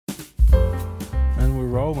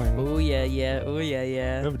rolling. Oh yeah, yeah. Oh yeah, We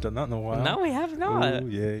yeah. haven't done that in a while. No, we have not. Oh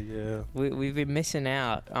yeah. We've been missing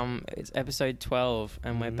out. It's episode 12,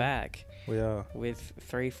 and we're Mhm. back We are. with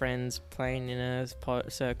 3 friends playing in a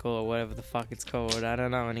circle or whatever the fuck it's called. I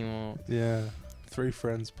don't know anymore. Yeah. 3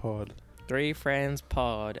 Friends Pod 3 Friends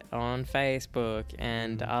Pod on Facebook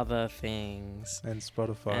and Mhm. other things. and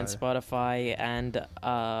Spotify. And Spotify and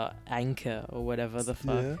Anchor or whatever the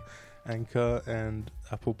fuck. Yeah. Anchor and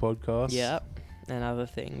Apple Podcasts. Yep. And other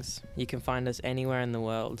things. You can find us anywhere in the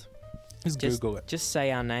world. Just Google it. Just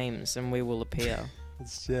say our names and we will appear.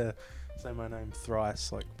 Say my name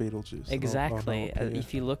thrice like Beetlejuice. Exactly. I'll appear.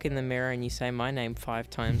 If you look in the mirror and you say my name 5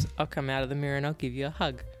 times, I'll come out of the mirror and I'll give you a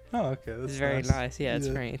hug. Oh, okay. That's It's very nice. Yeah,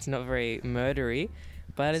 it's not very murdery,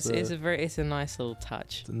 but it's a nice little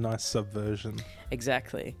touch. It's a nice subversion.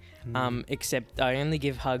 Exactly. Mm. Except I only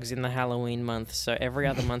give hugs in the Halloween month, so every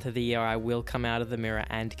other month of the year I will come out of the mirror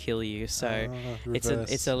and kill you. So it's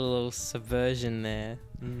a little subversion there.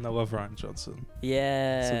 I love Ryan Johnson.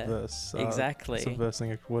 Yeah. Subverse. Exactly.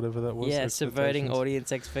 Subversing whatever that was. Yeah, subverting expectations.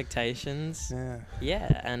 audience expectations. Yeah.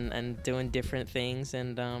 Yeah, and doing different things,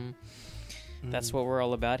 and that's what we're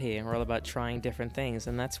all about here. We're all about trying different things,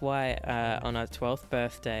 and that's why on our 12th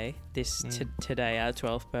birthday, today, our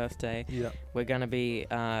 12th birthday, Yeah. we're gonna be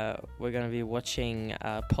watching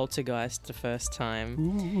Poltergeist the first time.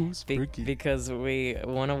 Ooh, spooky. Because we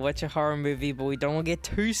want to watch a horror movie, but we don't want to get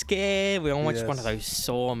too scared. We don't watch one of those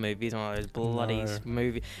Saw movies, one of those bloody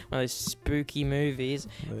movies, one of those spooky movies.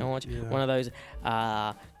 We don't watch one of those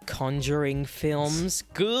Conjuring films.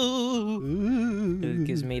 It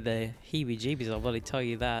gives me the heebie-jeebies. I'll bloody tell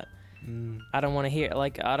you that. I don't want to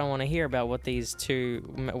hear about what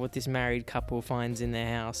this married couple finds in their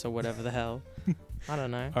house or whatever the hell. I don't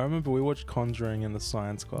know. I remember we watched Conjuring in the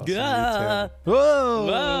science class. Yeah.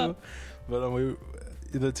 Whoa! But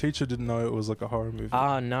the teacher didn't know it was like a horror movie.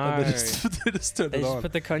 Oh no! And they just turned it on.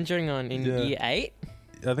 Put the Conjuring on in year 8.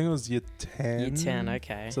 I think it was year 10. Year 10,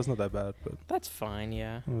 okay. So it's not that bad, but That's fine,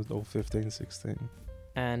 yeah. it was all 15, 16.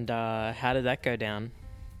 And how did that go down?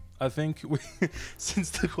 I think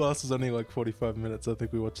since the class was only like 45 minutes, I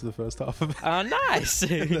think we watched the first half of it. Oh, nice!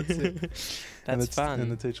 That's it. That's fun.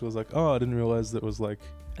 And the teacher was like, "Oh, I didn't realize that was like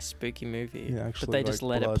a spooky movie." Yeah, actually, but they just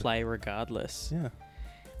like let blood. it play regardless. Yeah."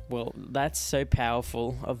 Well, that's so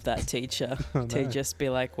powerful of that teacher to just be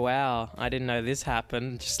like, "Wow, I didn't know this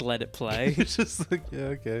happened. Just let it play." It's just like,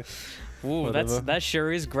 yeah, okay. Ooh, that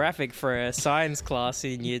sure is graphic for a science class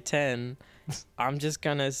in year 10. I'm just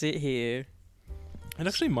gonna sit here. It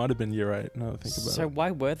actually might have been year 8. Now that I think about it. So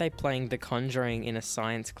why were they playing The Conjuring in a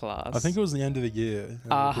science class? I think it was the end of the year. And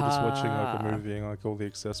we were just watching like a movie and like all the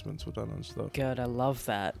assessments were done and stuff. God, I love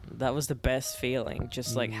that. That was the best feeling.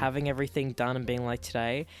 Just like having everything done and being like,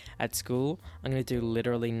 today at school, I'm going to do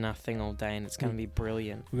literally nothing all day and it's going to be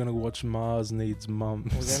brilliant. We're going to watch Mars Needs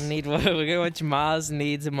Mums. We're going to watch Mars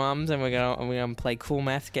Needs Mums and we're going to play cool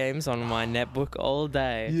math games on my netbook all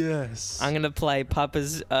day. Yes. I'm going to play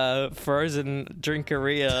Papa's Frozen Drinkeria.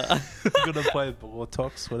 I'm going to play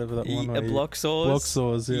Blortox, whatever that one was.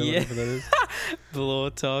 Bloxsaws, yeah, whatever that is.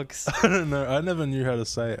 Blortox. I don't know. I never knew how to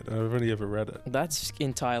say it. I've only ever read it. That's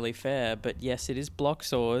entirely fair, but yes, it is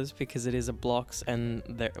Bloxsaws because it is a blocks and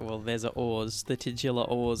there's a oars, the titular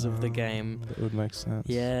oars of the game. That would make sense.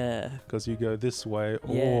 Yeah. Because you go this way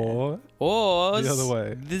or Oars. the other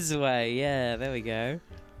way. This way, yeah, there we go.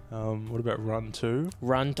 What about Run 2?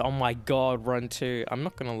 Oh my god, Run 2. I'm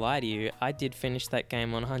not going to lie to you. I did finish that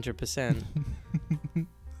game 100%.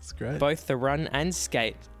 That's great. Both the run and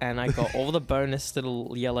skate, and I got all the bonus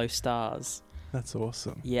little yellow stars. That's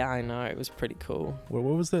awesome. Yeah, I know. It was pretty cool. What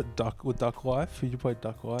was that? Duck Life? Did you play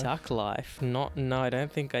Duck Life? Duck Life? No, I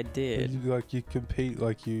don't think I did. You compete,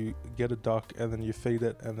 like you get a duck and then you feed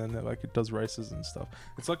it and then it does races and stuff.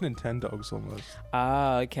 It's like Nintendogs almost.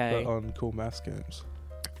 Ah, okay. But on cool maths games.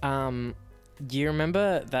 Do you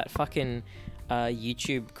remember that fucking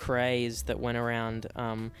YouTube craze that went around,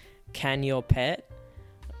 Can Your Pet?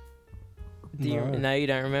 No, you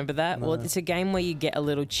don't remember that? No. Well, it's a game where you get a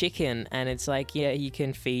little chicken and it's like, yeah, you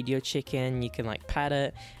can feed your chicken, you can like pat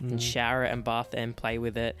it and shower it and bath it and play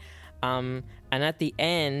with it. And at the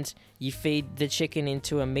end, you feed the chicken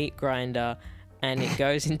into a meat grinder and it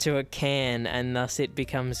goes into a can and thus it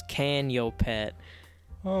becomes Can Your Pet.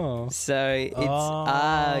 Oh. So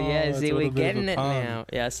it's see, we're getting it now.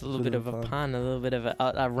 Yeah, it's a little bit of a pun, a little bit of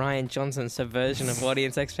a Ryan Johnson subversion of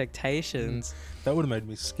audience expectations. That would have made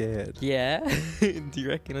me scared. Yeah. Do you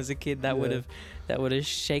reckon as a kid that would have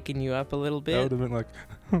shaken you up a little bit? That would have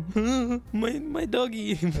been like my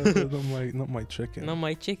doggy. not my chicken. Not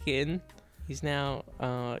my chicken. He's now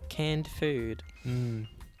canned food.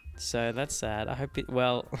 So that's sad. I hope it.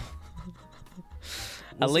 Well,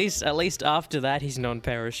 at least after that he's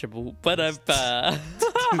non-perishable. But that's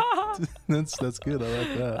good. I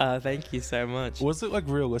like that. Thank you so much. Was it like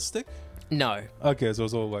realistic? No. Okay, so it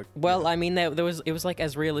was all like. Well, I mean, there was. It was like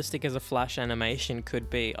as realistic as a Flash animation could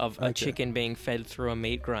be of a chicken being fed through a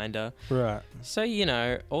meat grinder. Right. So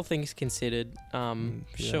all things considered,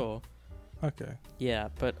 sure. Okay. Yeah,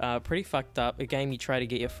 but pretty fucked up. A game you try to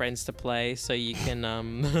get your friends to play so you can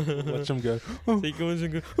watch them go. So you can watch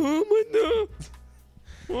them go. Oh my no!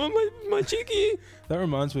 Oh my chickie! That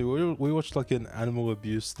reminds me, we watched like an animal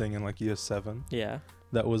abuse thing in like year 7. Yeah.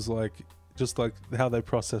 That was like just like how they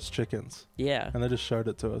process chickens. Yeah. And they just showed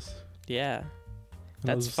it to us. Yeah. And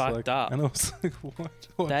that's fucked up. And I was like,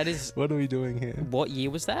 what? That is. What are we doing here? What year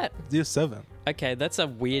was that? Year 7. Okay, that's a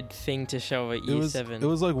weird thing to show at year 7. It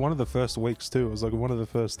was like one of the first weeks too. It was like one of the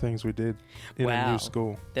first things we did in a new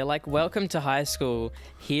school. They're like, welcome to high school.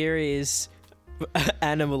 Here is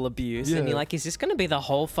animal abuse. Yeah. And you're like, is this going to be the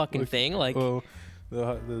whole fucking thing? Like, well,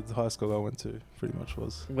 the high school I went to pretty much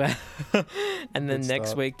was. Well, and then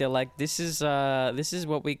next week they're like, this is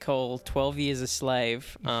what we call 12 Years a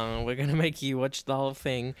Slave. We're going to make you watch the whole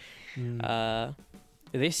thing.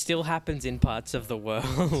 This still happens in parts of the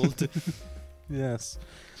world. Yes.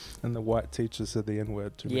 And the white teacher said the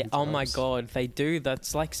N-word too many times. Oh my god, they do.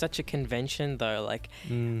 That's like such a convention though. Like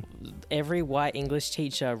every white English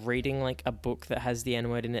teacher reading like a book that has the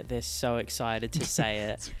N-word in it, they're so excited to say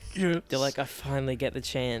it. Yes. They're like, I finally get the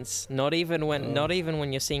chance. Not even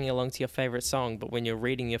when you're singing along to your favorite song, but when you're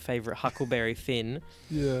reading your favorite Huckleberry Finn.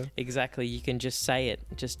 Yeah. Exactly. You can just say it.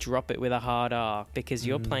 Just drop it with a hard R because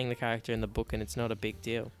you're playing the character in the book and it's not a big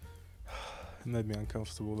deal. It made me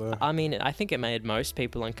uncomfortable though. I mean, I think it made most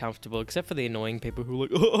people uncomfortable, except for the annoying people who are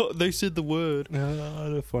like, oh, they said the word.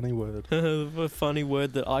 The funny word. A funny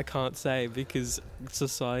word that I can't say because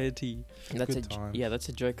society. That's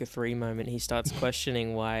a Joker 3 moment. He starts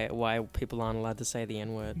questioning why people aren't allowed to say the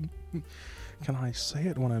N-word. Can I say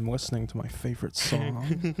it when I'm listening to my favorite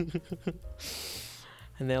song?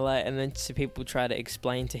 And they're like, and then so people try to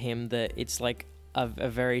explain to him that it's like a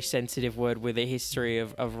very sensitive word with a history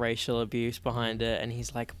of racial abuse behind it, and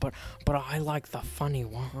he's like, but I like the funny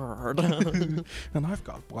word. And I've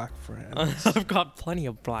got black friends. I've got plenty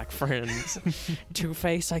of black friends.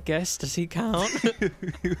 Two-Face, I guess, does he count?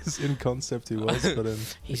 He was in concept, he was, but in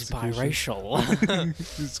he's execution. biracial.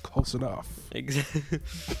 He's close enough.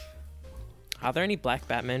 Are there any black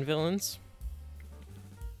Batman villains?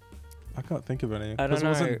 I can't think of any. I don't know.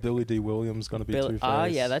 Wasn't Billy D. Williams going to be Two-Face? Oh,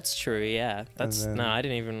 yeah, that's true, yeah.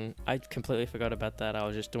 I completely forgot about that. I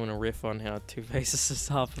was just doing a riff on how Two-Face is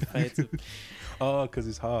half a face. Oh, because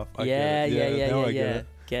he's half. Yeah.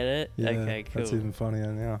 Get it? Yeah, okay, cool. That's even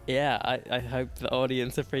funnier now. Yeah, I hope the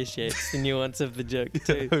audience appreciates the nuance of the joke,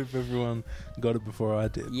 too. I hope everyone got it before I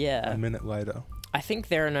did. Yeah. A minute later. I think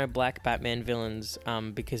there are no black Batman villains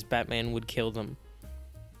because Batman would kill them.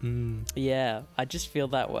 Yeah, I just feel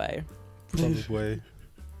that way. Probably.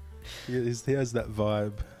 He has that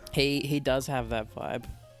vibe. He does have that vibe.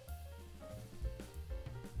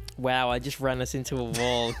 Wow, I just ran us into a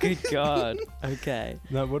wall. Good God. Okay.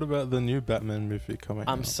 Now, what about the new Batman movie coming out?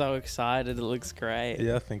 I'm so excited. It looks great.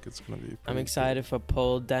 Yeah, I think it's going to be I'm excited for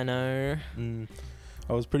Paul Dano.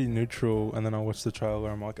 I was pretty neutral, and then I watched the trailer.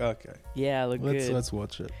 I'm like, okay. Yeah, good. Let's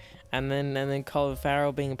watch it. And then Colin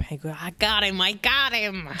Farrell being a penguin. I got him.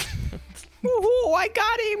 Woohoo, I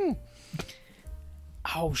got him.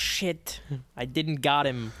 Oh, shit. I didn't got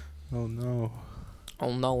him. Oh, no.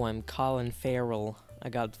 Oh, no, I'm Colin Farrell. I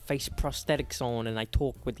got face prosthetics on and I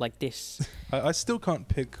talk with like this. I still can't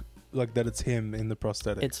pick like that it's him in the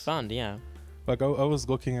prosthetics. It's fun, yeah. Like I was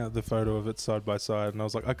looking at the photo of it side by side and I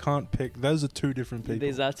was like, I can't pick. Those are two different people.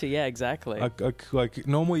 These are two, yeah, exactly. Like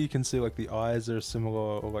normally you can see like the eyes are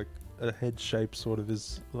similar or like a head shape sort of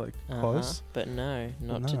is like close. But no,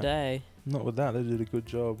 not today. Not with that. They did a good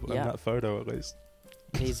job in that photo at least.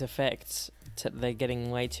 These effects, they're getting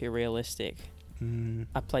way too realistic.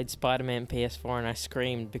 I played Spider-Man PS4 and I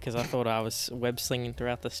screamed because I thought I was web slinging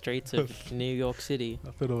throughout the streets of New York City. I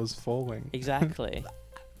thought I was falling. Exactly.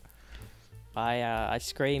 I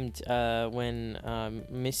screamed when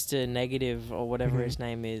Mr. Negative or whatever his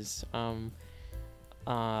name is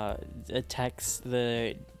attacks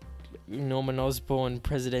the Norman Osborn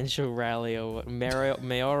presidential rally or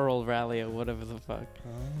mayoral rally or whatever the fuck.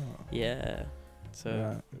 Oh. Yeah. It's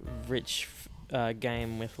a rich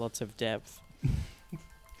game with lots of depth.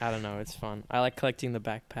 I don't know. It's fun. I like collecting the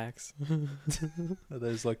backpacks. Are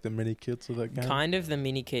those like the mini kits of that game? Kind of the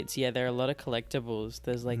mini kits. Yeah, there are a lot of collectibles.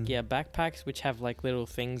 There's like backpacks which have like little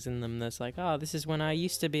things in them. That's like, oh, this is when I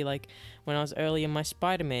used to be like when I was early in my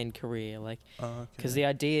Spider-Man career. Like, because the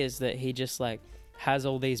idea is that he just like has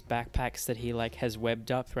all these backpacks that he like has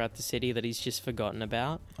webbed up throughout the city that he's just forgotten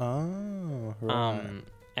about. Oh, right.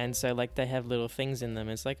 And so, like, they have little things in them.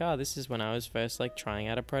 It's like, oh, this is when I was first, like, trying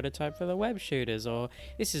out a prototype for the web shooters. Or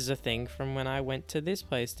this is a thing from when I went to this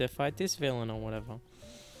place to fight this villain or whatever.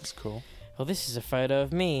 That's cool. Well, this is a photo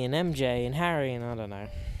of me and MJ and Harry and I don't know.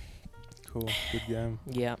 Cool. Good game.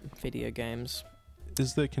 Yeah, video games.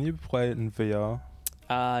 Can you play it in VR?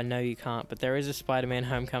 No, you can't. But there is a Spider-Man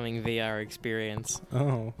Homecoming VR experience.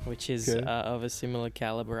 Oh. Which is of a similar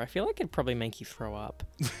caliber. I feel like it'd probably make you throw up.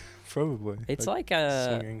 Probably. It's like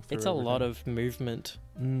it's a lot of movement.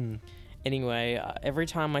 Anyway, every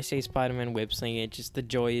time I see Spider-Man web slinging, just the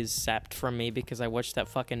joy is sapped from me because I watched that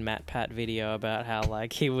fucking MatPat video about how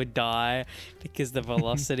like he would die because the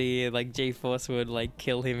velocity like G-force would like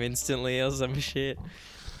kill him instantly or some shit.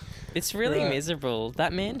 It's really miserable.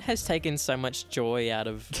 That man has taken so much joy out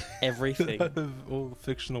of everything. Out of all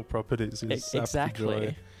fictional properties.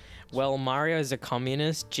 Exactly. Well, Mario's a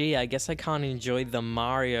communist. Gee, I guess I can't enjoy the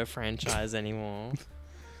Mario franchise anymore.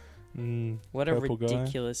 What a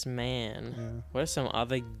ridiculous man. Yeah. What are some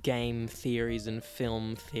other game theories and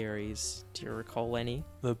film theories? Do you recall any?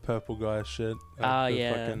 The purple guy shit.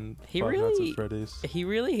 Yeah. He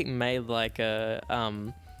really made like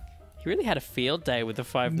a he really had a field day with the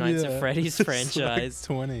Five Nights at Freddy's franchise.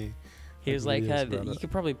 Like 20. He was like, you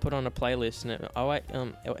could probably put on a playlist and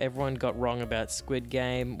everyone got wrong about Squid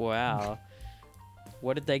Game. Wow.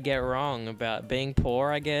 What did they get wrong about being poor,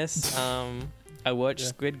 I guess? I watched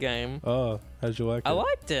Squid Game. Oh, how'd you like it? I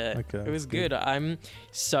liked it. Okay, it was good. I'm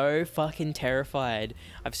so fucking terrified.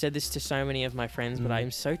 I've said this to so many of my friends, but I'm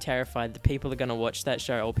so terrified that people are going to watch that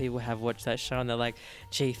show or people have watched that show and they're like,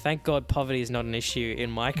 gee, thank God poverty is not an issue in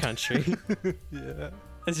my country. Yeah.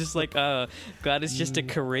 It's just like, oh, God, it's just a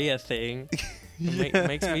Korea thing. It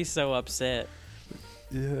makes me so upset.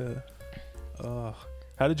 Yeah. Oh.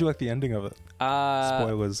 How did you like the ending of it?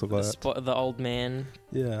 Spoilers alert. The old man.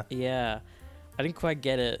 Yeah. Yeah. I didn't quite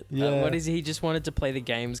get it. Yeah. What is he just wanted to play the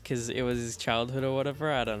games because it was his childhood or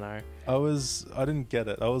whatever? I don't know. I didn't get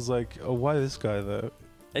it. I was like, oh, why this guy though?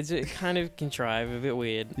 It's kind of contrived, a bit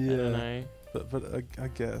weird. Yeah. I don't know. But I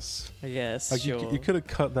guess. Like you could have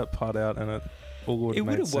cut that part out and it all would have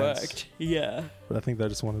made sense. It would have worked. Yeah. But I think they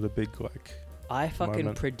just wanted a big I fucking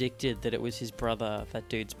moment. predicted that it was his brother, that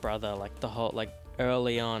dude's brother, like the whole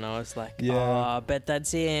early on. I was like, I bet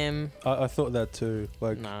that's him. I thought that too.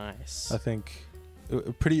 Like, nice. I think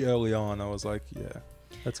pretty early on I was like, yeah,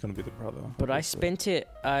 that's gonna be the brother. But obviously.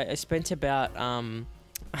 I spent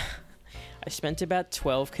about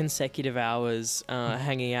 12 consecutive hours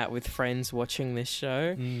hanging out with friends watching this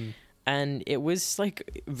show. And it was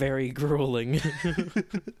like very grueling.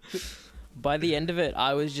 By the end of it,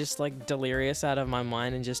 I was just like delirious out of my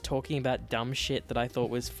mind and just talking about dumb shit that I thought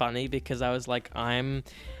was funny because I was like, I'm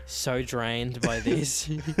so drained by this.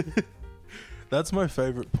 That's my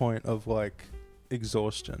favorite point of like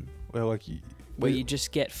exhaustion, where you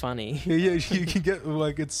just get funny. Yeah, you can get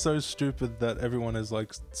like, it's so stupid that everyone is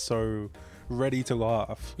like so ready to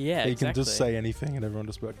laugh. Yeah, you can just say anything and everyone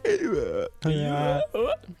just be like,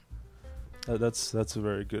 That's a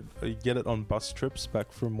very good. You get it on bus trips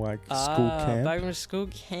back from like school camp. Back from school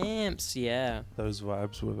camps, yeah. Those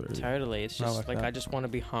vibes were very. Totally, it's just like I just want to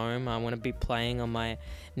be home. I want to be playing on my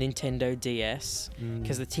Nintendo DS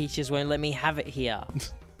because the teachers won't let me have it here.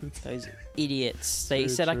 Those idiots. They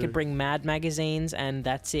said I could bring Mad magazines and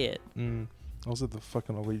that's it. Also the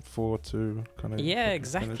fucking Elite Four too. Yeah,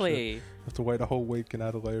 exactly. Have to wait a whole week in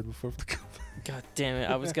Adelaide before I have to come. God damn it!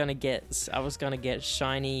 I was gonna get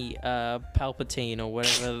shiny Palpatine or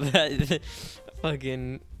whatever that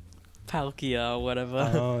fucking Palkia or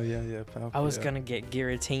whatever. Oh yeah, Palkia. I was gonna get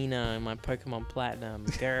Giratina in my Pokemon Platinum.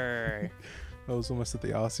 Grrr. I was almost at the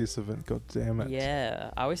Arceus event. God damn it.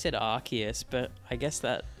 Yeah, I always said Arceus, but I guess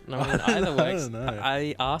that either works. I don't know.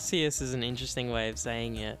 Arceus is an interesting way of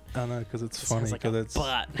saying it. I know because it's funny because it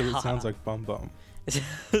sounds like Bum Bum.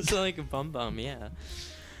 It's like a Bum Bum, yeah.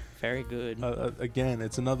 Very good. Again,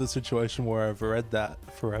 it's another situation where I've read that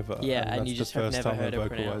forever. Yeah, and you just have never heard it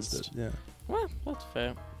pronounced. It. Yeah. Well, that's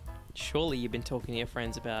fair. Surely you've been talking to your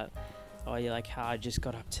friends about, you're like, how I just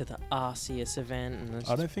got up to the Arceus event. And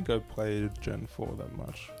I don't think I played Gen 4 that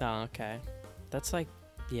much. Oh, okay. That's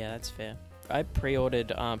that's fair. I pre-ordered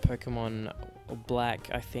Pokemon Black,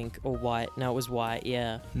 I think, or White. No, it was White,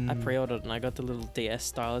 yeah. I pre-ordered and I got the little DS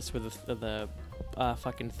stylus with the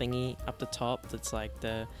fucking thingy up the top that's like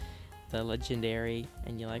the legendary,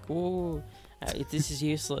 and you're like, ooh, this is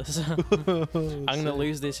useless. I'm gonna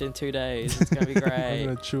lose this in 2 days. It's gonna be great. I'm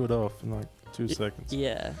gonna chew it off in like 2 seconds.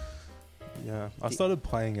 Yeah. Yeah. I started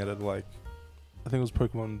playing it at like, I think it was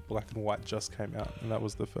Pokemon Black and White just came out, and that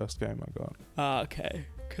was the first game I got. Okay.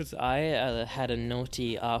 Because I had a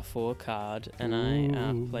naughty R4 card, and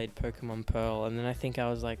I played Pokemon Pearl, and then I think I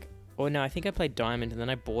was like, I think I played Diamond, and then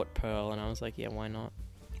I bought Pearl, and I was like, yeah, why not?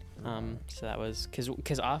 So that was because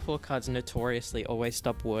R4 cards notoriously always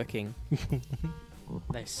stop working.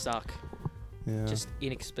 They suck. Yeah. Just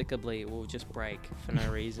inexplicably will just break for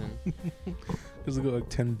no reason. Because they've got like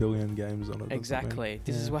 10 billion games on it. Exactly.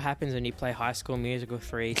 This is what happens when you play High School Musical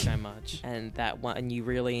 3 so much, and and you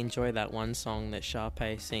really enjoy that one song that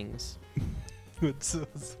Sharpay sings. I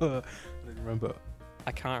don't remember.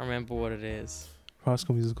 I can't remember what it is. High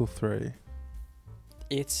School Musical 3.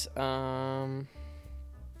 It's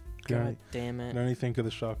God damn it. I can only think of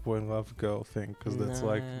the Shark Boy and Love Girl thing, because that's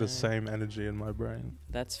like the same energy in my brain.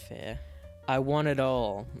 That's fair. I want it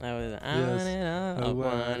all. I want it all. I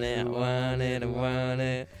want it, I want it, I want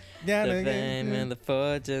it. The fame and the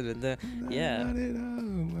fortune and the... Yeah.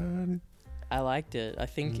 I liked it. I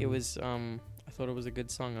think it was... I thought it was a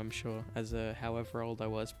good song, I'm sure, as however old I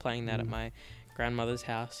was, playing that at my grandmother's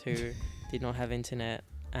house, who did not have internet.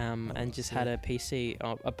 And just had a PC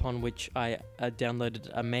upon which I downloaded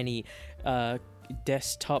a mini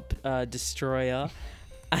desktop destroyer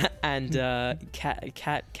and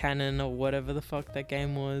cat cannon or whatever the fuck that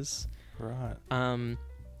game was. Right. And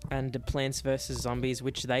Plants vs Zombies,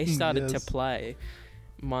 which they started to play.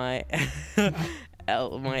 My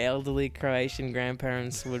my elderly Croatian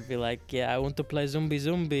grandparents would be like, "Yeah, I want to play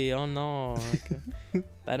zombie. Oh no!" Like,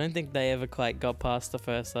 I don't think they ever quite got past the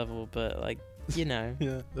first level, but like. You know,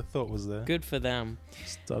 yeah, the thought was there. Good for them.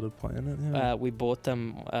 Started playing it. Yeah. We bought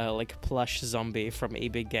them like plush zombie from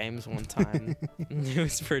eBay Games one time. It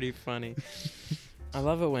was pretty funny. I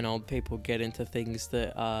love it when old people get into things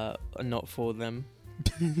that are not for them.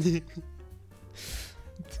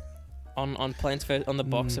 on Plants on the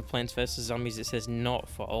box of Plants vs Zombies, it says not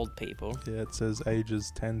for old people. Yeah, it says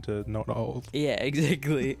ages 10 to not old. Yeah,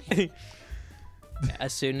 exactly.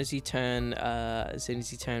 As soon as you turn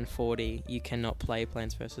 40, you cannot play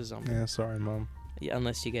Plants vs Zombies. Yeah, sorry, Mum. Yeah,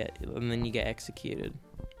 and then you get executed.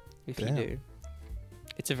 If you do,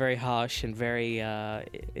 it's a very harsh and very.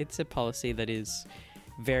 It's a policy that is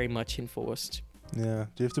very much enforced. Yeah.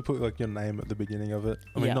 Do you have to put like your name at the beginning of it?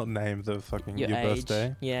 I mean, not name, the fucking your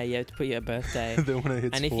birthday. Yeah, you have to put your birthday. Then when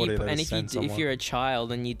it hits 40, if you're a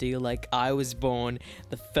child and you do like I was born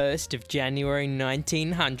the 1st of January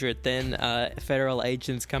 1900, then federal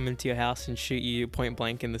agents come into your house and shoot you point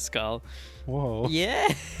blank in the skull. Whoa. Yeah.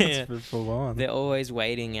 That's a bit full on. They're always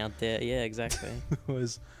waiting out there. Yeah, exactly.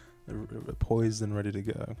 Always poised and ready to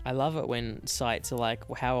go. I love it when sites are like,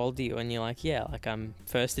 well, how old are you? And you're like, yeah, like I'm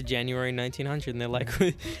 1st of January 1900. And they're like,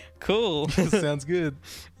 cool. Sounds good.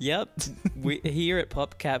 Yep. We here at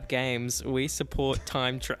PopCap Games, we support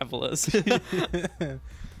time travelers.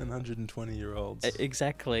 And 120-year-olds.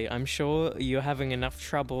 Exactly. I'm sure you're having enough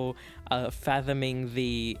trouble fathoming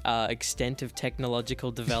the extent of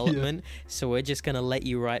technological development, so we're just going to let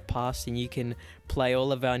you right past and you can play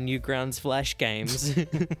all of our Newgrounds Flash games.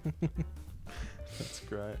 That's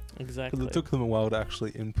great. Exactly. Because it took them a while to actually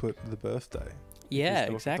input the birthday. Yeah,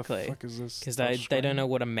 exactly. What the fuck is this? Because they don't know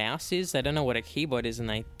what a mouse is, they don't know what a keyboard is, and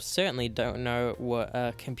they certainly don't know what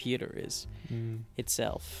a computer is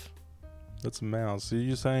itself. That's a mouse. So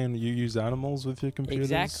you're saying you use animals with your computers?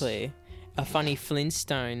 Exactly. A funny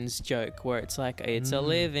Flintstones joke where it's like, it's a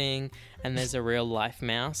living, and there's a real life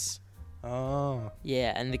mouse. Oh.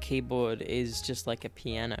 Yeah, and the keyboard is just like a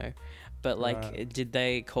piano. But like, did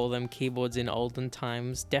they call them keyboards in olden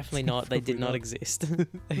times? Definitely not. They did not exist.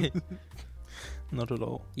 Not at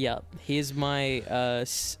all. Yep. Here's my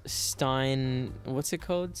Stein... What's it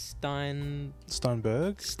called? Steinberg?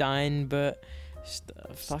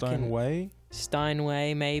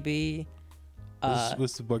 Steinway, maybe.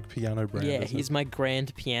 This the bug piano brand. Yeah, here's my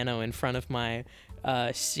grand piano in front of my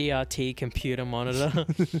CRT computer monitor.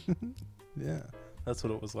 Yeah, that's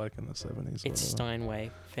what it was like in the 70s. It's Steinway.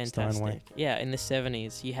 Fantastic. Steinway. Yeah, in the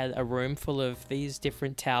 70s, you had a room full of these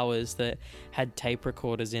different towers that had tape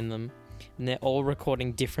recorders in them. And they're all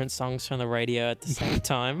recording different songs from the radio at the same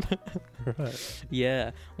time. Right.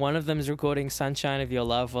 Yeah. One of them is recording Sunshine of Your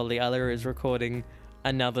Love, while the other is recording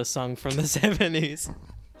another song from the 70s.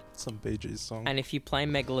 Some Bee Gees song. And if you play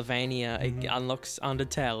Megalovania, it unlocks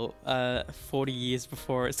Undertale 40 years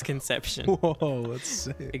before its conception. Whoa, that's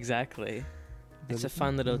sick. Exactly. It's a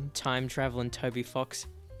fun little time travel and Toby Fox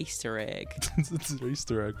Easter egg. It's an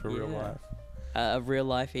Easter egg for real life. A real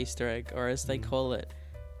life Easter egg, or as they call it,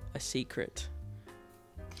 a secret.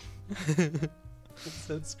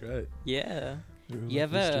 That's great. Yeah. You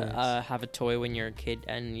ever have a toy when you're a kid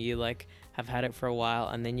and you like have had it for a while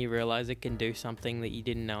and then you realize it can do something that you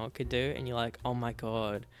didn't know it could do and you're like, oh my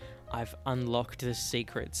god, I've unlocked the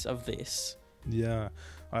secrets of this. Yeah,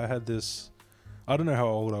 I had this, I don't know how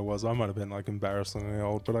old I was, I might have been like embarrassingly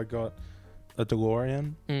old, but I got a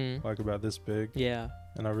DeLorean, like about this big. Yeah.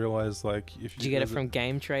 And I realized like if Did you get it from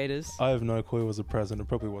Game Traders? I have no clue it was a present. It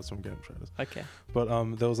probably was from Game Traders. Okay. But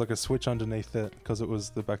there was like a switch underneath it because it was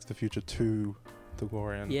the Back to the Future 2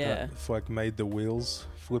 DeLorean. Yeah. That like made the wheels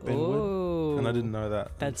flip inward. And I didn't know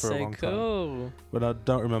that That's for a so long cool. time. But I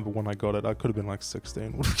don't remember when I got it. I could have been like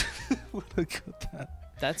 16 when I got that.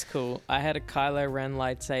 That's cool. I had a Kylo Ren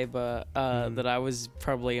lightsaber that I was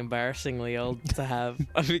probably embarrassingly old to have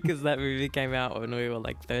because that movie came out when we were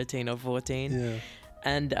like 13 or 14. Yeah.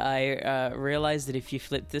 And I realized that if you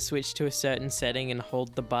flip the switch to a certain setting and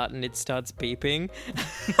hold the button, it starts beeping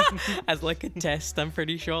as like a test. I'm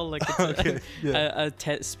pretty sure, like it's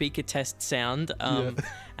a speaker test sound. And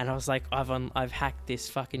I was like, I've hacked this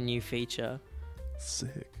fucking new feature.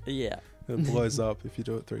 Sick. Yeah. It blows up if you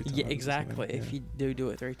do it 3 times. Yeah, exactly. If you do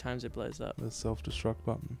it 3 times, it blows up. The self-destruct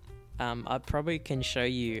button. I probably can show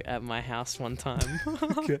you at my house one time.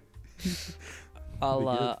 Okay.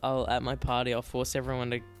 I'll at my party, I'll force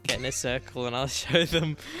everyone to get in a circle and I'll show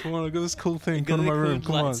them. Come on, I got this cool thing. Come to my room.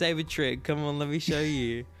 Come on. Lightsaber trick. Come on, let me show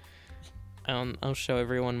you. I'll show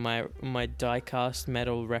everyone my die-cast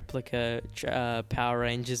metal replica Power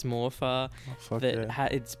Rangers Morpher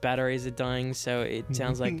that its batteries are dying, so it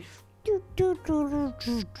sounds like. I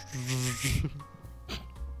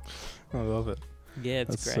love it. Yeah, it's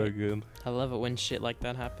That's great. so good. I love it when shit like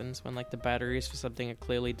that happens, when like the batteries for something are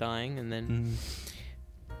clearly dying, and then.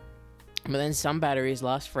 But then some batteries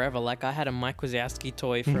last forever. Like I had a Mike Wazowski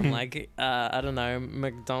toy from like I don't know,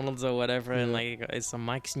 McDonald's or whatever, and like it's a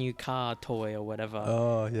Mike's new car toy or whatever.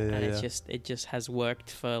 Oh yeah, yeah. And it just has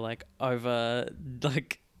worked for like over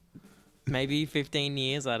like maybe 15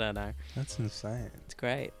 years. I don't know. That's insane. It's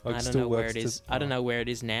great. Like, I don't know where it is. I don't know where it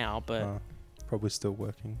is now, but probably still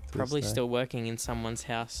working. Probably still working in someone's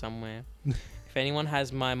house somewhere. If anyone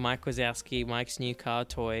has my Mike Wazowski, Mike's new car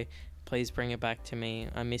toy, please bring it back to me.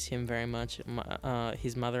 I miss him very much.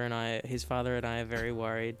 His father and I are very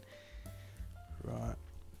worried. Right.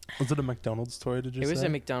 Was it a McDonald's toy, did you say? It was a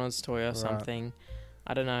McDonald's toy or something.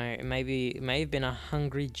 I don't know. It may have been a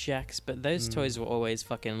Hungry Jack's, but those toys were always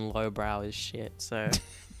fucking lowbrow as shit, so...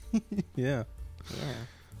 Yeah.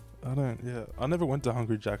 I never went to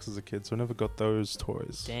Hungry Jack's as a kid, so I never got those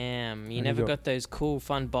toys. Damn, you never got those cool,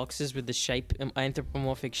 fun boxes with the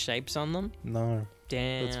anthropomorphic shapes on them? No.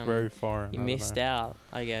 Damn. That's very foreign. You missed out,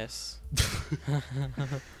 I guess.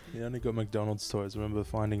 You only got McDonald's toys. Remember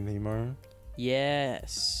Finding Nemo?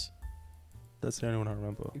 Yes. That's the only one I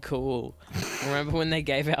remember. Cool. Remember when they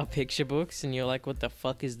gave out picture books and you're like, what the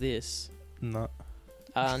fuck is this? No.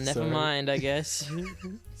 Never mind, I guess.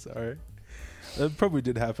 Sorry. It probably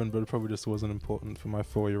did happen, but it probably just wasn't important for my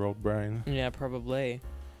 4-year-old brain. Yeah, probably.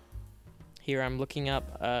 Here I'm looking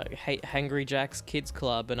up Hungry Jack's Kids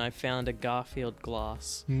Club, and I found a Garfield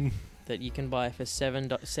glass that you can buy for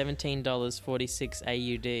 $17.46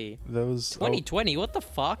 AUD. That was 2020. What the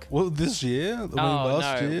fuck? Well, this year?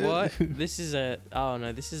 Last year? What? This is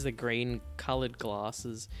the green colored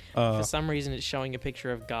glasses. For some reason, it's showing a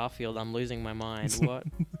picture of Garfield. I'm losing my mind. What?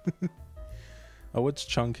 I watched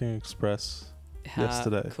Chungking Express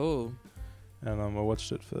yesterday. Cool. And I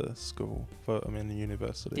watched it for school.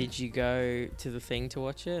 University. Did you go to the thing to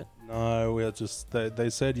watch it? No, we had just...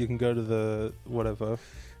 They said you can go to the whatever,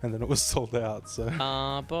 and then it was sold out, so...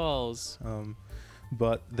 Balls.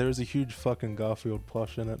 But there's a huge fucking Garfield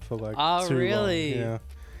plush in it for like too really? long. Yeah.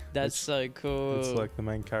 That's so cool. It's like the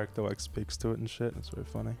main character like speaks to it and shit. It's very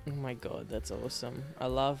funny. Oh my god, that's awesome. I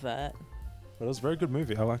love that. But it was a very good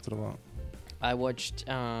movie. I liked it a lot. I watched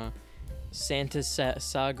Santa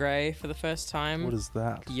Sagre for the first time. What is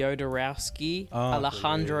that? Jodorowsky.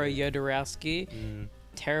 Alejandro Jodorowsky.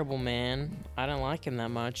 Terrible man. I don't like him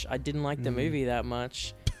that much. I didn't like the movie that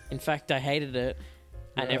much. In fact, I hated it.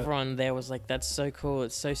 And everyone there was like, that's so cool.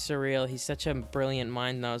 It's so surreal. He's such a brilliant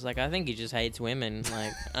mind. And I was like, I think he just hates women.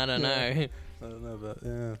 Like, I don't know. I don't know, but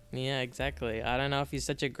yeah. Yeah, exactly. I don't know if he's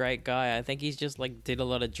such a great guy. I think he's just like did a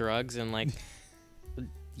lot of drugs and like...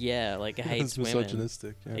 Yeah, like hates women.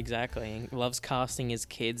 Misogynistic. Yeah. Exactly. He loves casting his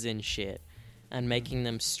kids in shit and making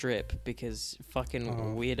them strip because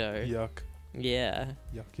fucking weirdo. Yuck. Yeah.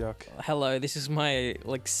 Yuck. Hello, this is my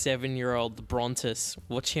 7-year-old Brontus.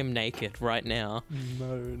 Watch him naked right now.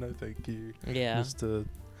 No, thank you. Yeah. Mr.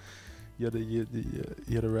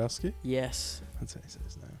 Jodorowsky? Yes. That's how he says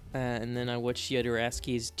his name. And then I watched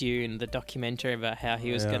Jodorowsky's Dune, the documentary about how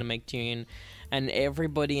he was going to make Dune. And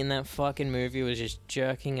everybody in that fucking movie was just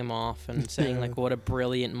jerking him off and saying, what a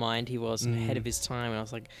brilliant mind he was and ahead of his time. And I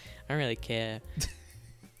was like, I don't really care.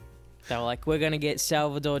 They were like, we're going to get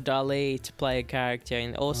Salvador Dali to play a character,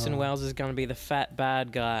 and Orson Welles is going to be the fat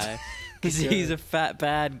bad guy. Because he's a fat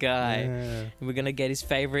bad guy. Yeah. And we're going to get his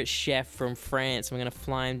favorite chef from France. And we're going to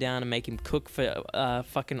fly him down and make him cook for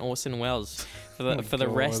fucking Orson Welles for the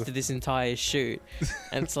rest of this entire shoot.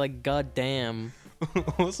 And it's like, god damn.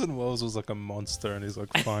 Orson Welles was like a monster in his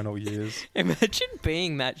final years. Imagine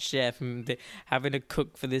being that chef and having to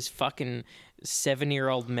cook for this fucking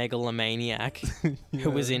 7-year-old megalomaniac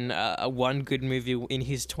who was in one good movie in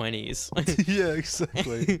his 20s. Yeah,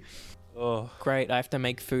 exactly. Oh, great! I have to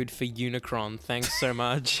make food for Unicron. Thanks so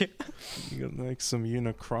much. You gotta make some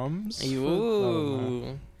Unicrums.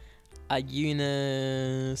 Ooh, a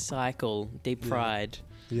unicycle, deep fried.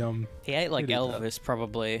 Yum. He ate like Elvis,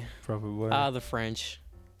 probably. Probably. The French.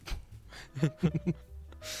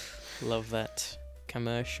 Love that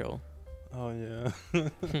commercial. Oh yeah.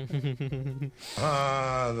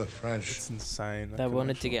 The French. It's insane. They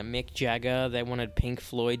wanted to get Mick Jagger. They wanted Pink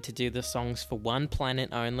Floyd to do the songs for one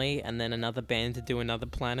planet only, and then another band to do another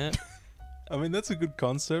planet. I mean, that's a good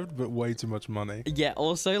concept, but way too much money. Yeah.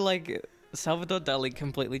 Also, Salvador Dali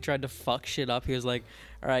completely tried to fuck shit up. He was like,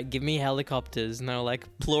 all right, give me helicopters. And they were like,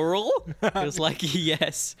 plural? He was like,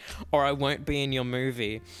 yes, or I won't be in your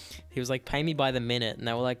movie. He was like, pay me by the minute. And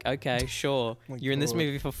they were like, okay, sure. You're in this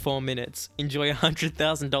movie for 4 minutes. Enjoy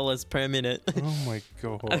 $100,000 per minute. Oh my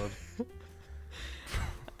god.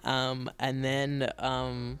 And then,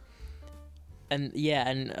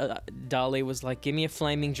 Dali was like, give me a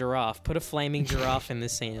flaming giraffe. Put a flaming giraffe in the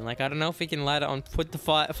scene. I don't know if we can light it on, put the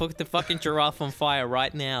fucking giraffe on fire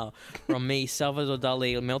right now. From me, Salvador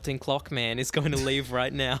Dali, melting clock man, is going to leave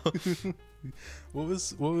right now. What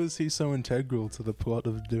was he so integral to the plot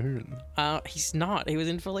of Dune? He's not. He was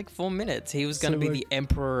in for 4 minutes. He was going to be the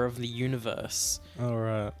emperor of the universe. All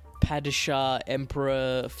right. Padishah,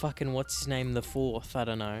 Emperor, fucking what's his name, the fourth, I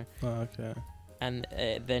don't know. Oh, okay. And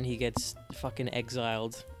then he gets fucking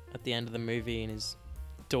exiled at the end of the movie and his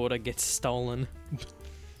daughter gets stolen.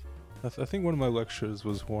 I think one of my lecturers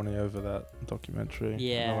was horny over that documentary.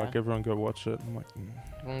 Yeah. Everyone go watch it. I'm like,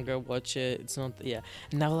 everyone go watch it. It's not, yeah.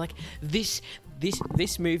 And they were like, this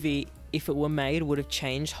movie, if it were made, would have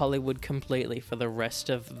changed Hollywood completely for the rest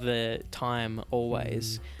of the time,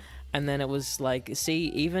 always. And then it was like, see,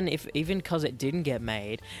 even because it didn't get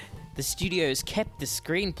made, the studios kept the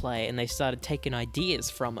screenplay and they started taking ideas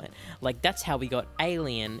from it. That's how we got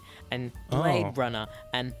Alien and Blade Runner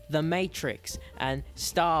and The Matrix and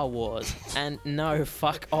Star Wars. And no,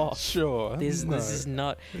 fuck off. Sure. This is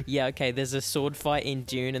not... Yeah, okay, there's a sword fight in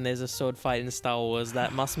Dune and there's a sword fight in Star Wars.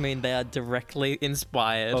 That must mean they are directly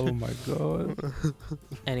inspired. Oh my god.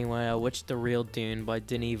 Anyway, I watched The Real Dune by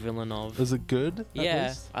Denis Villeneuve. Was it good?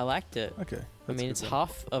 Yeah, I liked it. Okay. I mean, it's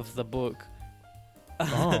half of the book.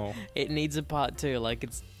 Oh. It needs a part 2.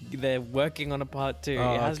 They're working on a part 2. It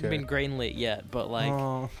hasn't been greenlit yet, but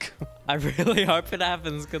I really hope it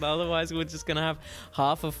happens, because otherwise we're just gonna have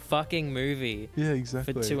half a fucking movie. Yeah,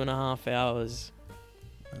 exactly. For 2.5 hours.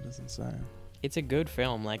 That is insane. It's a good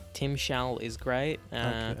film. Tim Shell is great.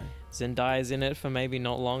 Zendaya's in it for maybe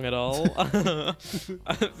not long at all.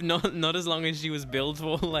 not as long as she was billed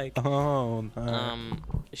for. Oh no.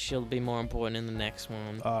 She'll be more important in the next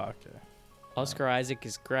one. Oh, okay. Oscar Isaac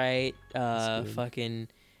is great. Fucking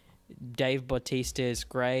Dave Bautista is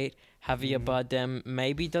great. Javier Bardem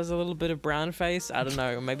maybe does a little bit of brown face. I don't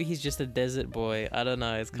know. Maybe he's just a desert boy. I don't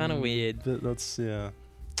know. It's kind of weird. That's, yeah.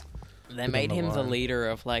 They made him the leader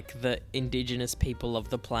of the indigenous people of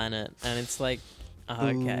the planet. And it's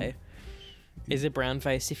okay. Is it brown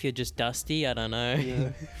face if you're just dusty? I don't know.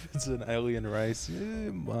 Yeah, if it's an alien race,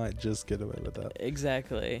 you might just get away with that.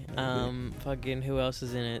 Exactly. Fucking who else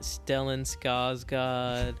is in it? Stellan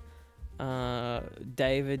Skarsgård,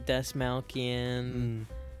 David Dastmalchian.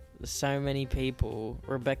 So many people.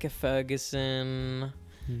 Rebecca Ferguson.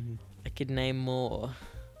 I could name more.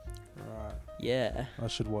 Right. Yeah. I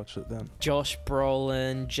should watch it then. Josh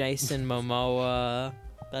Brolin, Jason Momoa.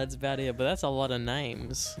 That's about it, but that's a lot of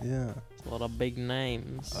names. Yeah. A lot of big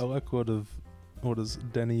names. I like what is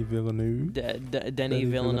Denis Villeneuve? Denis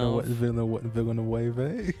Villeneuve.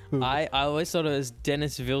 Villeneuve. I always thought it was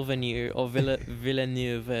Dennis Villeneuve or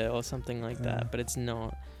Villeneuve or something like that, but it's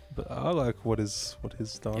not. But I like what is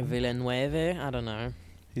done. Villeneuve, I don't know.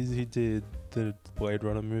 He did the Blade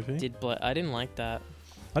Runner movie. I didn't like that.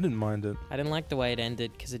 I didn't mind it. I didn't like the way it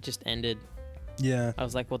ended because it just ended. Yeah. I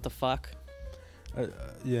was like, what the fuck?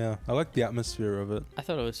 Yeah, I like the atmosphere of it. I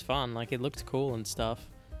thought it was fun. Like, it looked cool and stuff.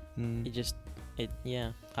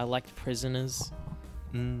 Yeah. I liked Prisoners.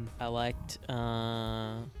 I liked,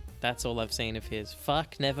 that's all I've seen of his.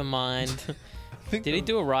 Fuck, never mind. Did he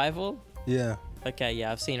do Arrival? Yeah. Okay,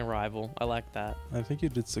 yeah, I've seen Arrival. I like that. I think he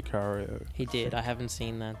did Sicario. He did. I haven't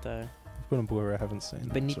seen that, though. I've got a Blu-ray I haven't seen.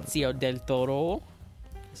 Benicio del Toro.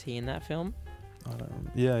 Is he in that film? I don't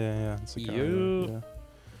know. Yeah. Sicario. Yeah.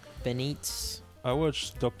 Benitez. I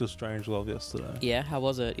watched Doctor Strangelove yesterday. Yeah, how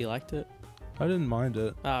was it? You liked it? I didn't mind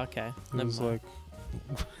it. Oh, okay. It was like...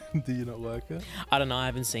 Do you not like it? I don't know. I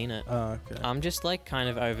haven't seen it. Oh, okay. I'm just like kind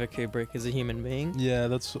of over Kubrick as a human being. Yeah,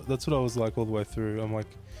 that's what I was like all the way through. I'm like,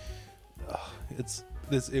 it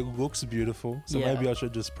looks beautiful, so maybe I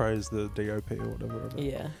should just praise the DOP or whatever.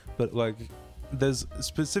 Yeah. But like, there's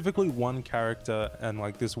specifically one character and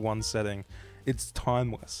like this one setting. It's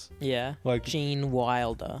timeless. Yeah. Like Gene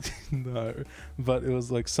Wilder. No, but it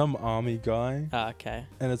was like some army guy. Oh, okay.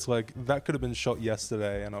 And it's like that could have been shot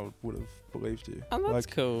yesterday, and I would have believed you. Oh, that's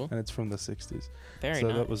like, cool. And it's from the 60s. Very so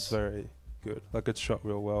nice. that was very good. Like it's shot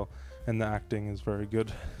real well, and the acting is very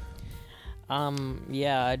good.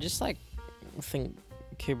 Yeah, I just like think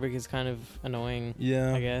Kubrick is kind of annoying.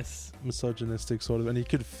 Yeah, I guess misogynistic sort of, and you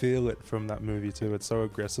could feel it from that movie too. It's so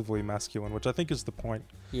aggressively masculine, which I think is the point.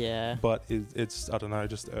 Yeah, but it's I don't know, it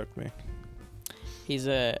just irked me. He's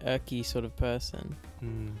a irky sort of person.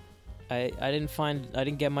 I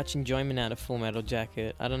didn't get much enjoyment out of Full Metal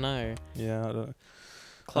Jacket. I don't know. Yeah, I don't.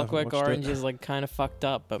 Clockwork Orange is like kind of fucked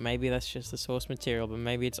up, but maybe that's just the source material. But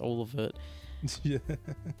maybe it's all of it. Yeah.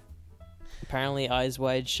 Apparently, Eyes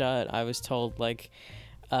Wide Shut. I was told like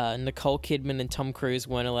Nicole Kidman and Tom Cruise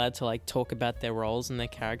weren't allowed to like talk about their roles and their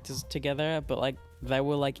characters together, but like they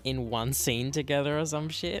were like in one scene together or some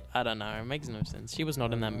shit. I don't know. It makes no sense. She was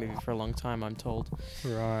not in that movie for a long time, I'm told.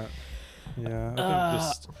 Right. Yeah. I think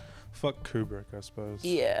just fuck Kubrick, I suppose.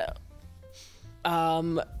 Yeah.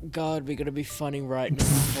 God, we gotta be funny right now.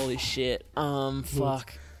 Holy shit.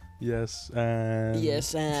 Fuck. Yes, and.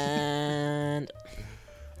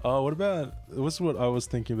 Oh, what about... What's what I was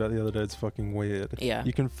thinking about the other day? It's fucking weird. Yeah.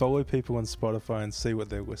 You can follow people on Spotify and see what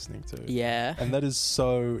they're listening to. Yeah. And that is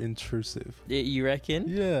so intrusive. You reckon?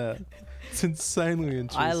 Yeah. It's insanely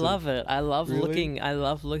intrusive. I love it. I love Really?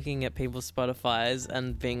 looking at people's Spotifys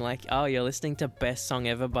and being like, oh, you're listening to Best Song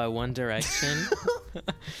Ever by One Direction.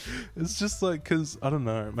 It's just like, because, I don't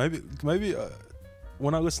know, maybe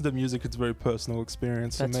when I listen to music, it's a very personal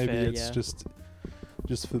experience. That's so maybe fair, it's yeah.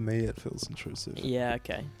 just for me, it feels intrusive. Yeah,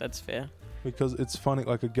 okay. That's fair. Because it's funny,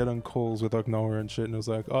 like I get on calls with like Noah and shit, and it was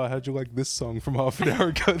like, oh, how'd you like this song from half an hour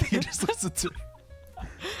ago that you just listened to?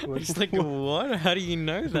 It's like, what? How do you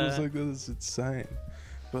know that? I was like, this is insane.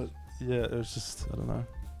 But yeah, it was just, I don't know.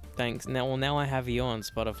 Thanks. Now I have you on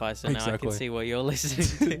Spotify, so now I can see what you're listening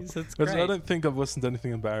to. So it's Because great. I don't think I've listened to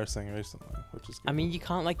anything embarrassing recently, which is good. I mean, you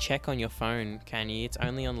can't like check on your phone, can you? It's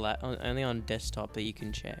only on desktop that you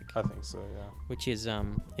can check. I think so, yeah. Which is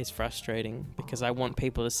frustrating because I want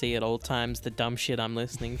people to see at all times the dumb shit I'm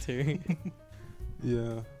listening to.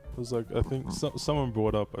 Yeah. It was like, I think someone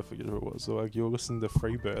brought up, I forget who it was, so like, you were listening to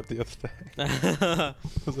Freebird the other day. I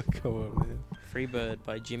was like, come on, man. Freebird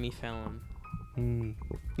by Jimmy Fallon.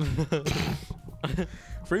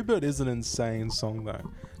 Freebird is an insane song though,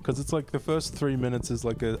 because it's like the first 3 minutes is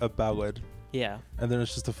like a ballad. Yeah. And then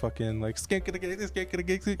it's just a fucking like you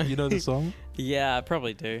know the song? Yeah, I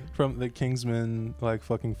probably do. From the Kingsman like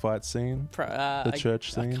fucking fight scene, the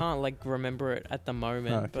church scene. I can't like remember it at the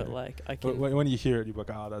moment, but like I can. When you hear it, you're like,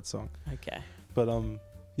 that song. Okay. But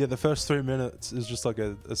yeah, the first 3 minutes is just like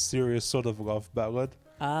a serious sort of love ballad.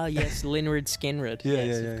 Ah, yes, Linrod Skinrod.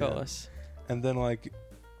 Yes, of course. And then like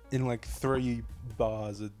in like 3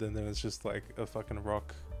 bars, then it's just like a fucking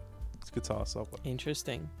rock guitar solo.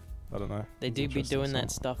 Interesting. I don't know. They do be doing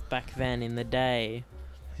that stuff back then in the day.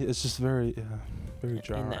 Yeah, it's just very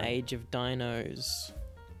jarring. In the age of dinos.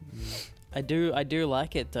 I do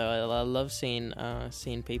like it though. I love seeing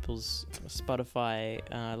people's Spotify.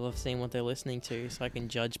 I love seeing what they're listening to, so I can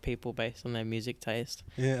judge people based on their music taste.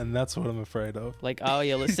 Yeah, and that's what I'm afraid of. Like, oh,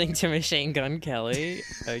 you're listening to Machine Gun Kelly?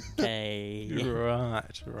 Okay.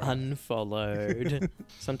 Right. Unfollowed.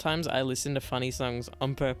 Sometimes I listen to funny songs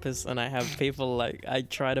on purpose, and I have people like I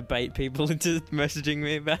try to bait people into messaging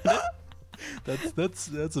me about it.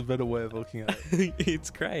 That's a better way of looking at it. It's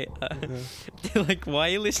great. They're like, why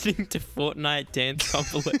are you listening to Fortnite dance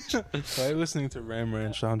compilation? Why are you listening to Ram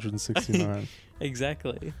Ranch 169?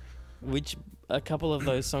 Exactly. Which a couple of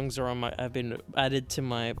those songs are have been added to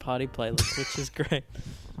my party playlist, which is great.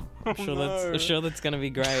 I'm sure that's gonna be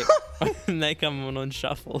great when they come on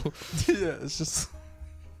shuffle. Yeah, it's just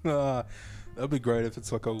that'd be great if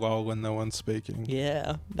it's like a lull when no one's speaking.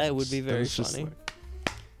 Yeah, that would be very funny.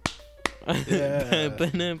 Yeah.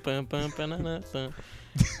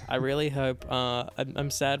 I really hope. I'm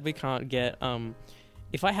sad we can't get.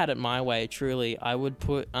 If I had it my way, truly, I would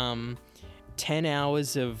put 10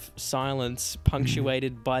 hours of silence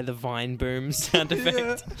punctuated by the Vine Boom sound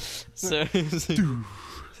effect. So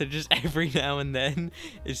just every now and then,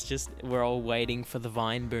 it's just we're all waiting for the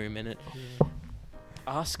Vine Boom in it.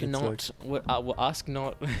 Ask not for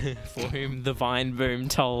whom the Vine Boom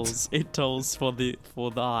tolls. It tolls for the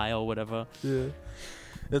eye or whatever. Yeah.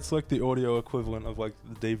 It's like the audio equivalent of like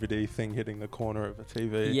the DVD thing hitting the corner of a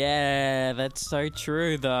TV. Yeah, that's so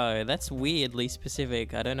true though. That's weirdly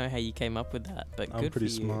specific. I don't know how you came up with that, but I'm good pretty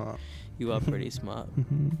for you. smart. You are pretty smart.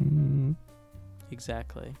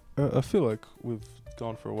 Exactly. I feel like we've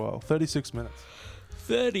gone for a while. 36 minutes.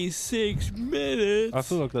 36 minutes. I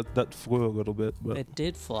feel like that flew a little bit, but it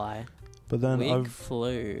did fly. But then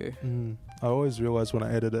flew. I always realize when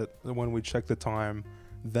I edit it, when we check the time,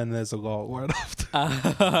 then there's a lull right after.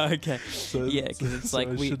 Okay. So, yeah, because it's so like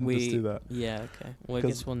we just do that. Yeah, okay. Well, I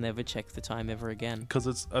guess we'll never check the time ever again.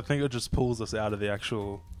 Because I think it just pulls us out of the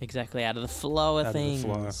actual. Exactly, out of the flow of things.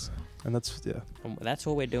 And that's that's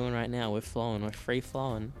what we're doing right now. We're flowing. We're free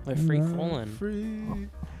flowing. We're free falling. Free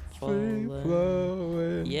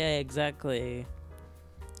flowing. Yeah, exactly.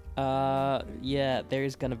 Yeah, there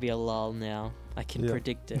is gonna be a lull now. I can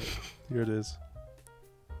predict it. Here it is.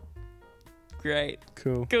 Great.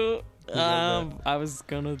 Cool. I was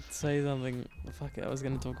gonna say something. Fuck it. I was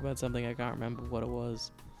gonna talk about something. I can't remember what it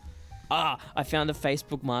was. I found a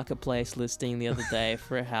Facebook Marketplace listing the other day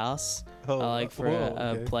for a house,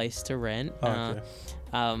 a place to rent.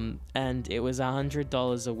 And it was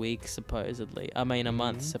 $100 a week, supposedly. I mean, a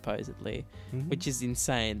month, supposedly, which is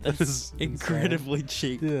insane. That's incredibly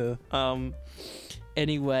cheap. Yeah.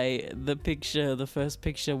 Anyway, the first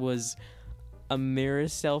picture was a mirror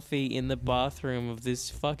selfie in the bathroom of this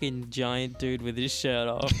fucking giant dude with his shirt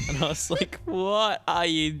off, and I was like, "What are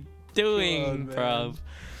you doing, bruv?"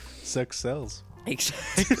 Sex sells.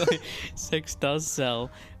 Exactly. Sex does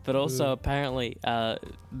sell. But also, apparently,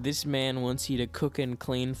 this man wants you to cook and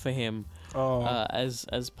clean for him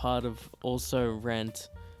as part of also rent.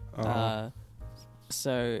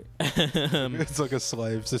 So it's like a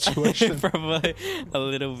slave situation. Probably a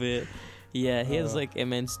little bit. Yeah, he has like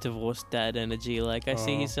immense divorced dad energy. Like I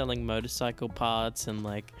see he's selling motorcycle parts and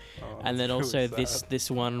like, and then also this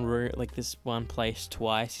one room, like this one place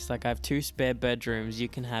twice. He's like, I have 2 spare bedrooms. You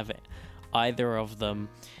can have either of them.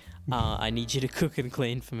 I need you to cook and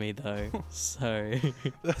clean for me though. So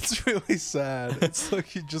that's really sad. It's like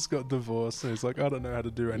he just got divorced and he's like, I don't know how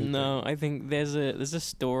to do anything. No, I think there's a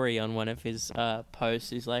story on one of his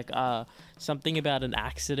posts. He's like something about an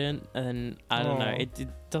accident, and I don't know. It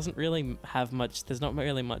doesn't really have much. There's not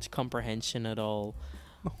really much comprehension at all.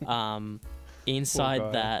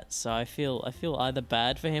 Inside that, so I feel either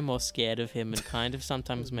bad for him or scared of him, and kind of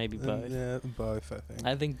sometimes maybe both. Yeah, both.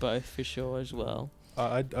 I think both for sure as well.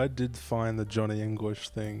 I did find the Johnny English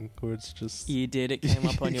thing, which just you did. It came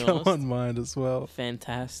up on yours. Came on mine as well.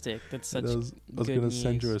 Fantastic. That's such. I was going to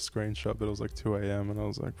send you a screenshot, but it was like 2 a.m. and I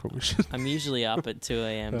was like, probably should. I'm usually up at 2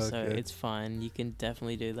 a.m. So it's fine. You can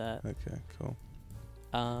definitely do that. Okay, cool.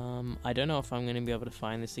 I don't know if I'm going to be able to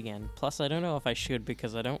find this again. Plus, I don't know if I should,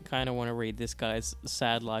 because I don't kind of want to read this guy's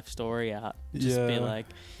sad life story out. Just be like,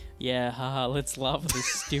 yeah, haha, let's laugh at this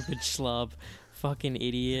stupid schlub. Fucking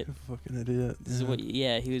idiot. Fucking idiot. This is what,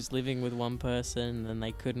 he was living with one person and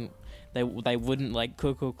they couldn't, they wouldn't like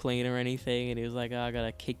cook or clean or anything, and he was like, I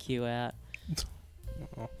gotta kick you out.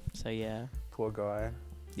 So yeah. Poor guy.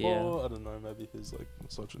 Yeah. Or, I don't know, maybe he's like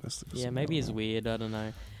misogynistic. Yeah, maybe he's weird, I don't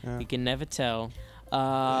know. Yeah. You can never tell.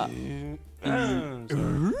 That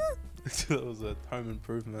was a home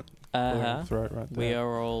improvement. Throat right there.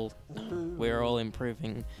 We are all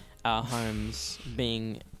improving our homes,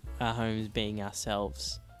 being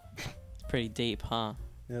ourselves. It's pretty deep, huh?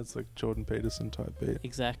 Yeah, it's like Jordan Peterson type beat.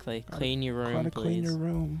 Exactly. Clean your room, please. Clean your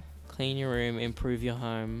room. Clean your room, improve your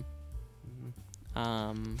home.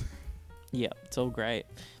 Yeah, it's all great.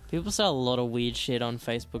 People sell a lot of weird shit on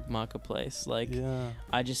Facebook Marketplace. Like,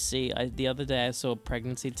 I just see... the other day I saw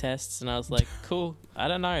pregnancy tests and I was like, cool. I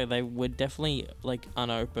don't know. They were definitely, like,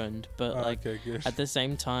 unopened. But, at the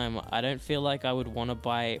same time, I don't feel like I would want to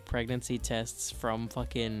buy pregnancy tests from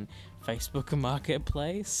fucking Facebook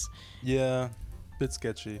Marketplace. Yeah. Bit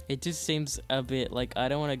sketchy. It just seems a bit like I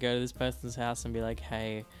don't want to go to this person's house and be like,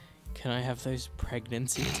 hey... Can I have those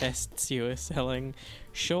pregnancy tests you were selling?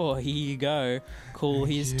 Sure, here you go. Cool,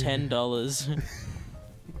 here's $10.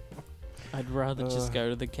 I'd rather just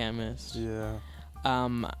go to the chemist. Yeah.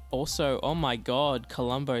 Also, oh my god,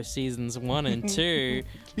 Columbo seasons 1 and 2.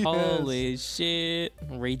 Yes. Holy shit.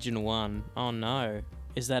 Region 1. Oh no.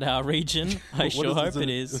 Is that our region? I sure hope it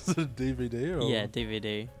is. Is it a DVD? Or? Yeah,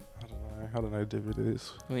 DVD. I don't know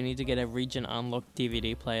DVDs. We need to get a region unlocked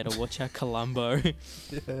DVD player to watch our Columbo.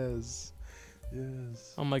 Yes.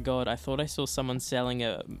 Oh my god, I thought I saw someone selling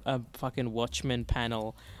a fucking Watchmen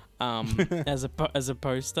panel as a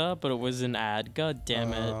poster, but it was an ad. God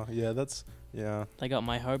damn it. Yeah. They got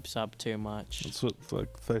my hopes up too much. That's what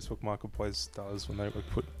like Facebook Marketplace does when they like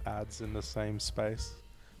put ads in the same space.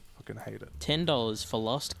 Fucking hate it. $10 for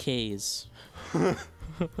lost keys.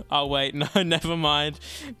 Oh wait, no, never mind.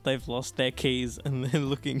 They've lost their keys and they're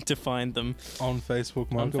looking to find them on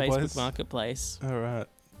Facebook Marketplace. On Facebook Marketplace. All right.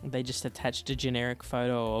 They just attached a generic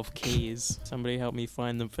photo of keys. Somebody help me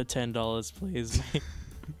find them for $10, please.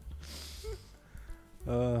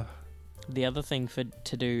 The other thing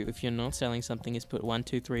to do if you're not selling something is put 1,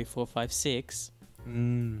 2, 3, 4, 5, 6.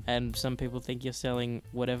 And some people think you're selling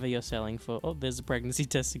whatever you're selling for. Oh, there's a pregnancy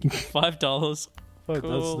test again. $5.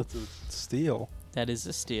 Cool. That's a steal. That is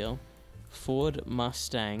a steal. Ford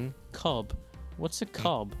Mustang Cobb. What's a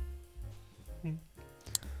Cobb?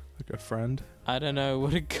 Like a friend? I don't know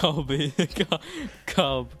what a Cobb is.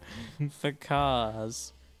 Cobb. For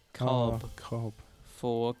cars. Cobb. Cobb.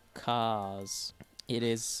 For cars. It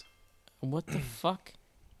is... What the fuck?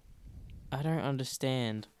 I don't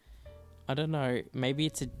understand. I don't know. Maybe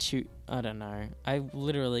it's a I don't know. I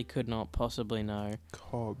literally could not possibly know.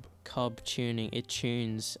 Cobb tuning. It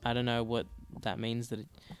tunes. I don't know what that means.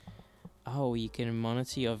 Oh, you can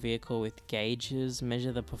monitor your vehicle with gauges,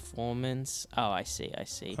 measure the performance. Oh, I see.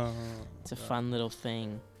 It's a fun little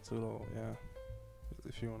thing. It's a little, yeah.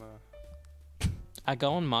 If you wanna. I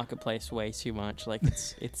go on Marketplace way too much. Like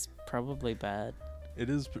it's probably bad. It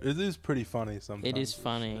is pretty funny sometimes. It is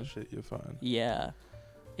funny. The shit you find. Yeah.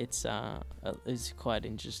 It's quite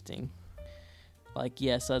interesting. Like,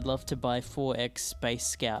 yes, I'd love to buy 4X Space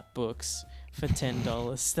Scout books for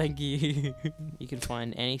 $10. Thank you. You can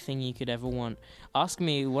find anything you could ever want.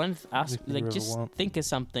 Think of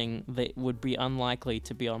something that would be unlikely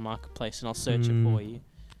to be on Marketplace, and I'll search it for you.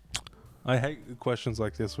 I hate questions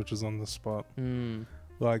like this, which is on the spot.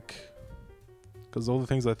 Like, because all the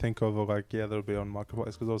things I think of are like, yeah, that'll be on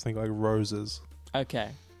Marketplace. Because I was thinking like roses. Okay,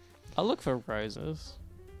 I'll look for roses.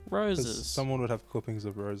 Roses. Someone would have clippings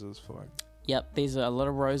of roses for like. Yep, these are a lot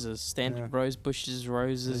of roses. Standard rose bushes,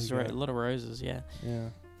 roses, a lot of roses, yeah. Yeah.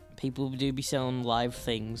 People do be selling live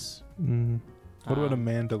things. What about a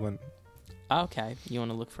mandolin? Okay, you want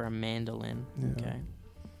to look for a mandolin. Yeah. Okay.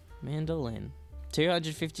 Mandolin.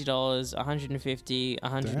 $250, $150,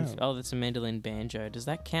 $150. Oh, that's a mandolin banjo. Does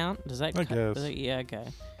that count? I guess. Yeah, okay.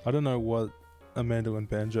 I don't know what a mandolin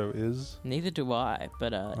banjo is. Neither do I,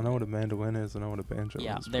 but I know what a mandolin is. I know what a banjo is.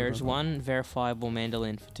 Yeah, there's one verifiable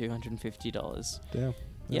mandolin for $250. Damn. There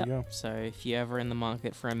you go. So if you're ever in the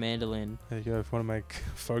market for a mandolin, there you go. If you want to make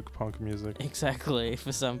folk punk music, exactly,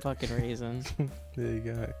 for some fucking reason, there you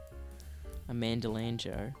go. A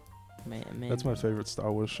mandolanjo. That's my favorite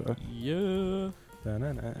Star Wars show. Yeah. That's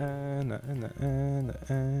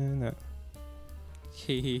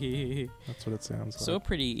what it sounds like. Saw a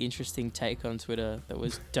pretty interesting take on Twitter that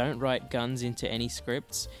was, don't write guns into any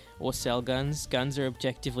scripts or sell guns. Guns are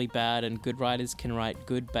objectively bad and good writers can write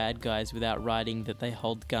good bad guys without writing that they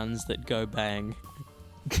hold guns that go bang.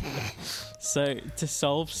 So to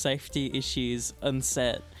solve safety issues on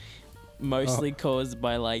set, mostly caused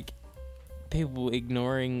by like people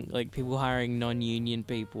ignoring, like people hiring non-union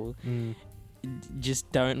people,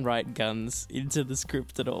 just don't write guns into the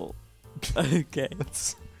script at all. Okay,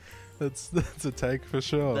 that's a take for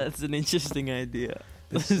sure. That's an interesting idea.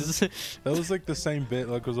 That was like the same bit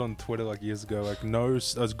like was on Twitter like years ago. Like,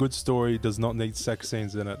 a good story does not need sex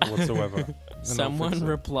scenes in it whatsoever. Someone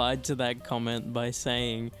replied to that comment by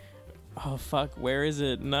saying, "Oh fuck, where is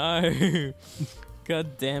it? No."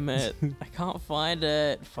 God damn it. I can't find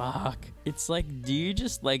it. Fuck. It's like, do you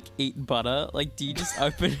just like eat butter? Like, do you just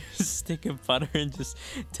open a stick of butter and just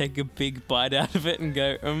take a big bite out of it and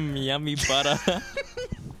go, yummy butter?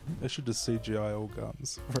 They should just CGI all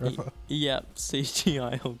guns forever. Yep,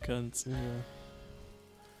 CGI all guns. Yeah.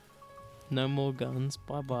 No more guns.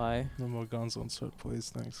 Bye-bye. No more guns on set,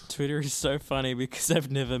 please. Thanks. Twitter is so funny because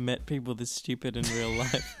I've never met people this stupid in real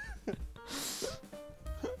life.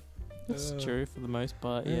 It's true for the most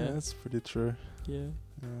part, yeah. Yeah, that's pretty true. Yeah.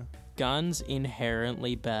 Yeah. Guns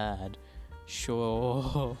inherently bad.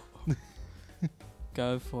 Sure.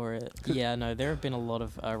 Go for it. Yeah, no, there have been a lot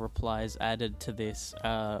of replies added to this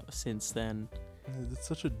since then. It's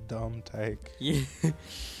such a dumb take. Yeah.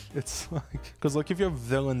 It's like... Because, like, if you have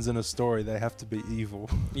villains in a story, they have to be evil.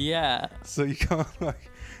 Yeah. So you can't, like...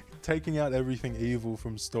 Taking out everything evil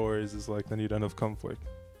from stories is like, then you don't have conflict.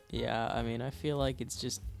 Yeah, I mean, I feel like it's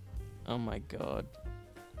just... Oh my god.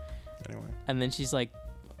 Anyway. And then she's like...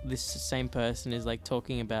 This same person is, like,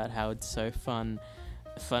 talking about how it's so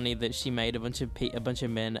funny that she made a bunch of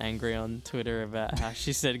men angry on Twitter about how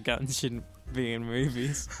she said guns shouldn't be in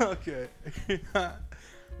movies. Okay.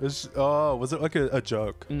 Was it like a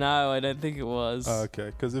joke? No, I don't think it was. Okay,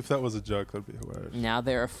 because if that was a joke, that'd be hilarious. Now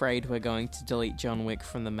they're afraid we're going to delete John Wick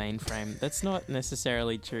from the mainframe. That's not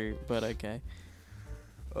necessarily true, but okay.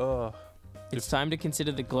 It's time to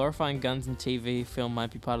consider that glorifying guns in TV film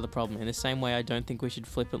might be part of the problem. In the same way, I don't think we should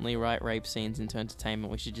flippantly write rape scenes into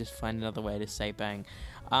entertainment. We should just find another way to say bang.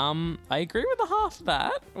 I agree with half of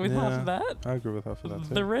that. Half of that. I agree with half of that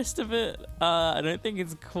too. The rest of it, I don't think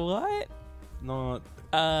it's quite not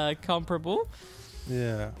comparable.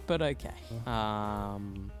 Yeah. But okay.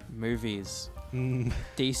 Movies. DC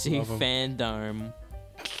DC fandom.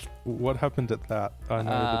 What happened at that? I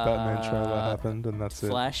know the Batman trailer happened, and that's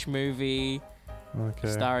Flash movie.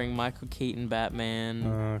 Okay. Starring Michael Keaton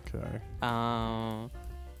Batman. Okay.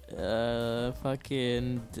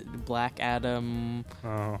 Fucking Black Adam.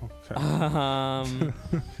 Oh, okay.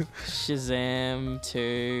 Shazam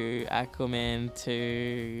 2, Aquaman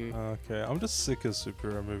 2. Okay, I'm just sick of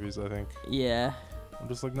superhero movies, I think. Yeah. I'm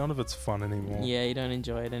just like, none of it's fun anymore. Yeah, you don't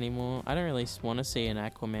enjoy it anymore. I don't really want to see an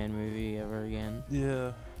Aquaman movie ever again.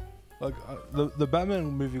 Yeah. Like, the Batman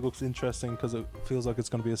movie looks interesting because it feels like it's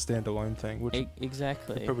going to be a standalone thing, which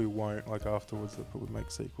exactly. it probably won't. Like, afterwards, they'll probably make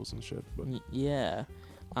sequels and shit. But yeah.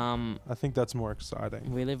 I think that's more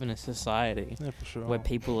exciting. We live in a society for sure. where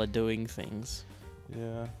people are doing things.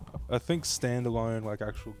 Yeah. I think standalone, like,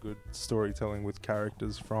 actual good storytelling with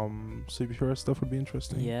characters from superhero stuff would be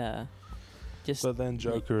interesting. Yeah. But then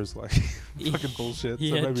Joker is like fucking bullshit.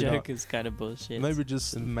 Yeah, so maybe Joker's kind of bullshit. Maybe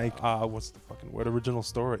just make what's the fucking word? Original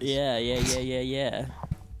stories. Yeah.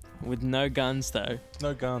 With no guns though.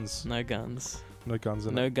 No guns. No guns. No guns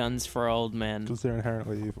in it. No guns for old men. Because they're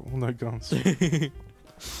inherently evil. No guns.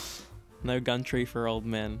 No gun tree for old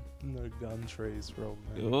men. No gun trees for old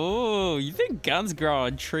men. Oh, you think guns grow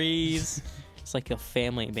on trees? It's like your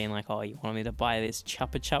family being like, oh, you want me to buy this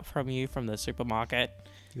Chupa Chup from you from the supermarket?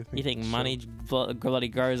 You think money bloody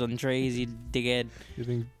grows on trees, you dickhead? You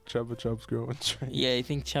think Chupa Chups grow on trees? Yeah, you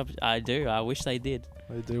think I do. I wish they did.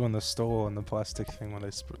 They do on the stall and the plastic thing when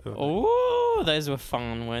they... Oh, those were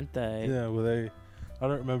fun, weren't they? Yeah, were they... I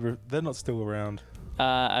don't remember. They're not still around.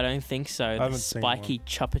 I don't think so. I haven't seen spiky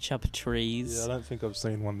Chupa Chup trees. Yeah, I don't think I've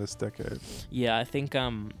seen one this decade. Yeah, I think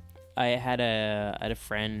I had a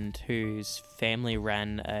friend whose family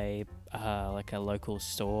ran a like a local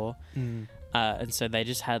store. And so they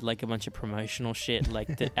just had like a bunch of promotional shit like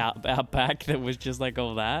out back that was just like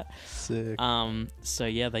all that. Sick. So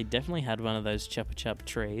yeah, they definitely had one of those Chupa Chup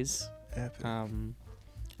trees. Epic.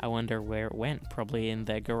 I wonder where it went. Probably in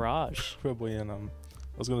their garage. Probably in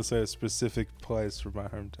I was gonna say a specific place from my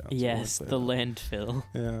hometown. Yes, the landfill.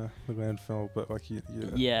 Yeah, the landfill, but like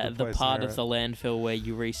the part of the landfill where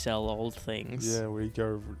you resell old things. Yeah, where you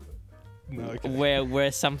go. No, okay.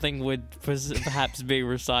 Where something would perhaps be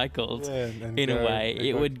recycled in a way.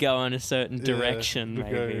 It would go in a certain direction,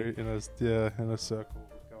 maybe. In a circle,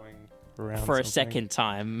 going around for a second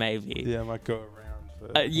time, maybe. Yeah, it might go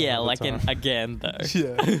around. Yeah, like again though.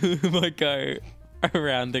 Yeah, might go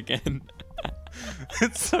around again.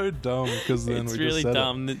 It's so dumb because then it's we really just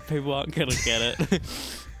dumb that people aren't gonna get it.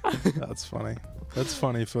 That's funny. That's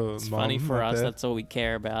funny for it's mom. Funny for us. There. That's all we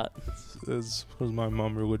care about. It's because my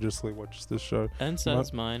mum religiously watches this show. And so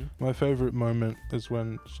does mine. My favorite moment is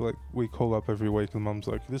when we call up every week and mum's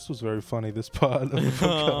like, "This was very funny. This part of the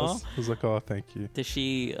podcast." I was like, "Oh, thank you." Does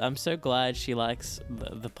she? I'm so glad she likes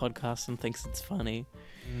the podcast and thinks it's funny.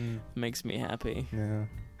 Makes me happy. Yeah.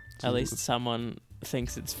 At least someone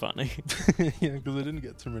thinks it's funny. Yeah, because I didn't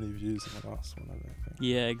get too many views in the last one, I don't think.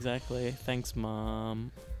 Yeah, exactly. Thanks,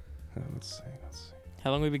 Mom. Let's see.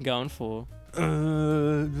 How long have we been going for?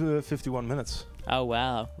 51 minutes. Oh,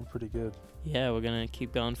 wow. We're pretty good. Yeah, we're going to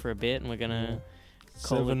keep going for a bit and we're going to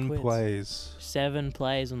 7 plays. 7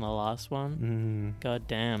 plays on the last one. God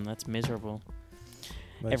damn, that's miserable.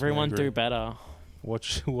 Makes Everyone me angry. do better.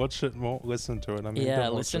 Watch it more. Listen to it. I mean, Yeah,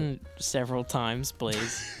 don't watch listen several times,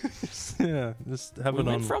 please. yeah, just have We it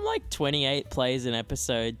went on. from like 28 plays an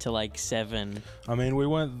episode to like 7. I mean, we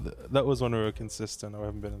went. That was when we were consistent. I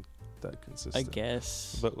haven't been that consistent. I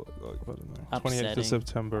guess. But like, I don't know. Upsetting. 28th of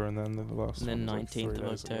September, and then the last. And then one was, like, 19th 3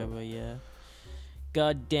 of days ago. October, yeah.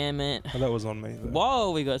 God damn it. Oh, that was on me. Though.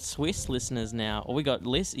 Whoa, we got Swiss listeners now. Or we got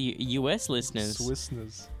US listeners.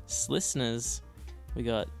 Swissners. Listeners. We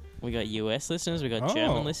got US listeners, we got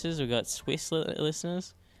German listeners, we got Swiss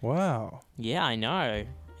listeners. Wow. Yeah, I know.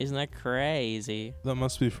 Isn't that crazy? That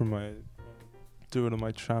must be from doing on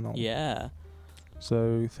my channel. Yeah.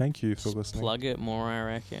 So thank you for Just listening. plug it more, I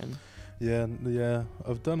reckon. Yeah.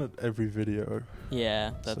 I've done it every video.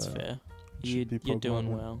 Yeah, that's So, fair. should be You're plugged doing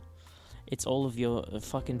on it. well. It's all of your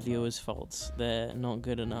fucking viewers' faults. They're not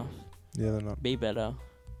good enough. Yeah, they're not. Be better.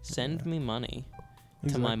 Send me money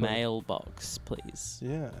to my mailbox, please.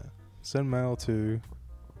 Yeah. Send mail to,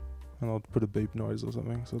 and I'll put a beep noise or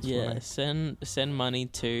something. So it's Yeah, funny. send money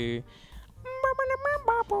to.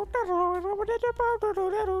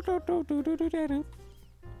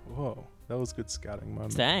 Whoa, that was good scouting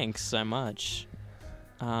moment. Thanks so much.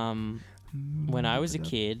 When I was a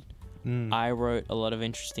kid, I wrote a lot of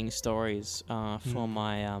interesting stories for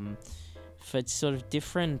my for sort of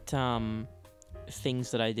different things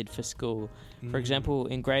that I did for school. For example,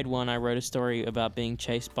 in grade 1, I wrote a story about being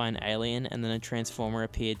chased by an alien, and then a transformer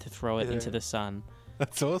appeared to throw it into the sun.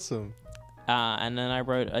 That's awesome. And then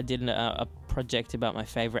I did a project about my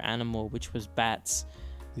favorite animal, which was bats.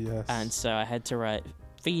 Yes. And so I had to write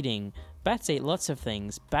feeding. Bats eat lots of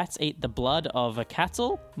things. Bats eat the blood of a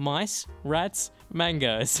cattle, mice, rats,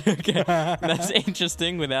 mangoes. Okay, that's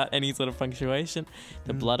interesting without any sort of punctuation.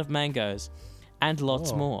 The blood of mangoes. And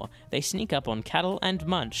lots more. They sneak up on cattle and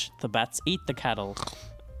munch. The bats eat the cattle.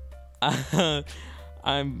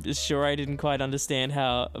 I'm sure I didn't quite understand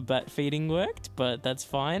how bat feeding worked, but that's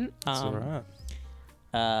fine. That's alright.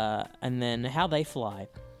 And then how they fly.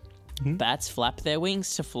 Bats flap their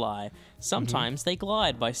wings to fly. Sometimes they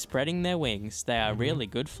glide by spreading their wings. They are really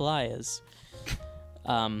good flyers.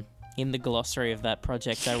 In the glossary of that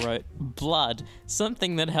project, I wrote blood,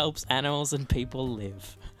 something that helps animals and people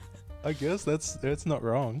live. I guess that's not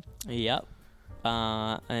wrong. Yep.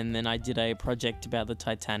 And then I did a project about the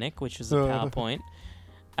Titanic, which was a PowerPoint.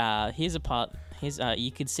 Here's a part.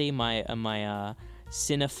 You could see my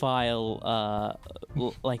cinephile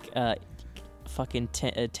fucking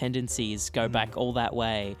tendencies go back all that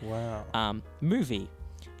way. Wow. Movie.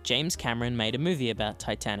 James Cameron made a movie about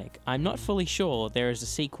Titanic. I'm not fully sure there is a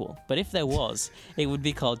sequel, but if there was, it would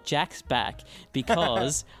be called Jack's Back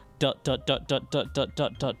because stop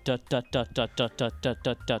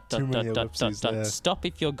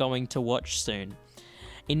if you're going to watch soon.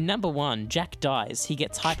 In number 1, Jack dies. He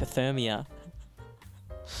gets hypothermia.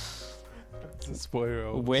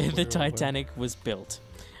 Where the Titanic was built.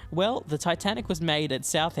 Well, the Titanic was made at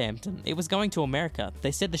Southampton. It was going to America.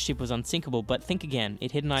 They said the ship was unsinkable, but think again.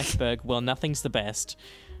 It hit an iceberg. Well, nothing's the best.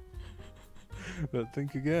 But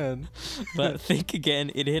think again.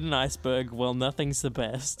 It hit an iceberg. Well, nothing's the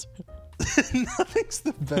best. Nothing's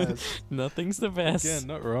the best. Nothing's the best. Again,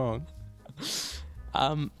 not wrong.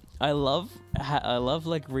 I love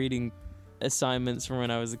like reading assignments from when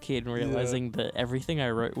I was a kid and realizing that everything I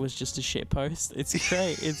wrote was just a shit post. It's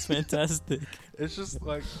great. It's fantastic. It's just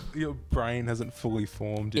like your brain hasn't fully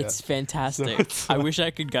formed yet. It's fantastic. So it's I wish I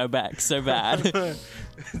could go back so bad.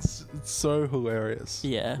 it's so hilarious.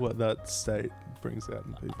 Yeah. What that state brings out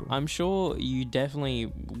in people. I'm sure you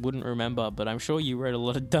definitely wouldn't remember, but I'm sure you wrote a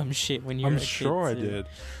lot of dumb shit when you were a kid. I'm sure I did.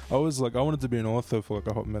 I wanted to be an author for like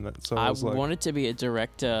a hot minute. So I wanted to be a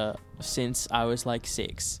director since I was like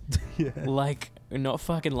 6. Yeah. Like, not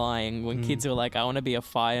fucking lying. When kids were like, I want to be a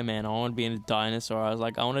fireman, I want to be a dinosaur, I was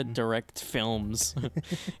like, I want to direct films.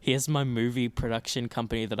 Here's my movie production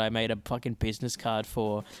company that I made a fucking business card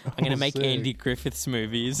for. I'm going to make sick. Andy Griffiths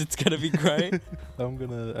movies. It's going to be great. I'm going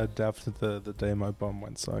to adapt the day my bum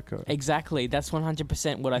went psycho. Exactly. That's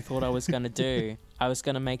 100% what I thought I was going to do. I was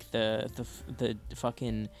going to make the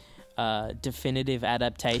fucking definitive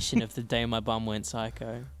adaptation of The Day My Bum Went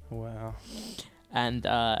Psycho. Wow. And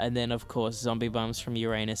then, of course, Zombie Bums from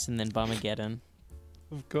Uranus and then Bumageddon.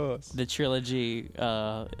 Of course. The trilogy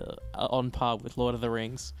on par with Lord of the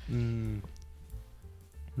Rings. Man,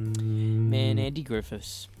 Andy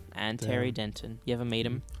Griffiths and Terry Denton. You ever meet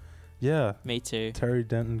him? Yeah. Me too. Terry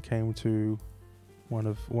Denton came to one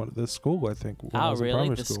of the school, I think. When I was in really?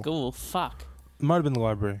 primary The school? Fuck. It might have been the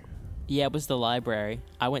library. Yeah, it was the library.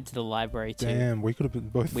 I went to the library too. Damn, we could have been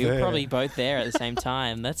both We there. were probably both there at the same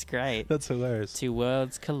time. That's great. That's hilarious. Two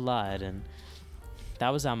worlds collide, and that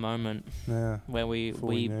was our moment Yeah. where we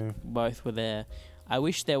knew. both were there. I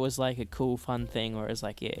wish there was like a cool, fun thing where it's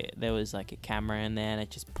like, yeah, there was like a camera in there and it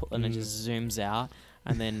just and it just zooms out,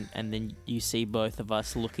 and then you see both of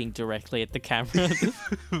us looking directly at the camera.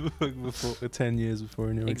 Before 10 years before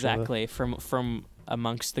we knew Exactly, from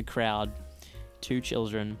amongst the crowd, two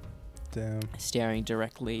children. Damn. Staring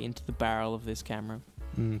directly into the barrel of this camera.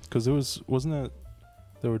 Because wasn't it?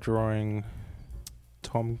 They were drawing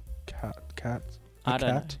Tom Cat. I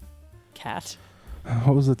don't know. Cat.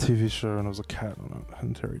 What was the TV show? And it was a cat on it.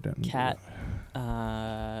 And Terry Denton. Cat.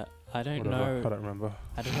 I don't know. I don't remember.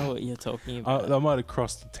 I don't know what you're talking about. I might have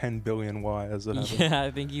crossed 10 billion wires. Yeah,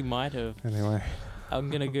 I think you might have. Anyway. I'm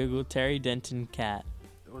gonna Google Terry Denton cat.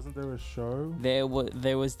 Wasn't there a show? There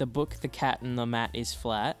was the book The Cat and the Mat is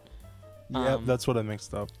Flat. Yeah, that's what I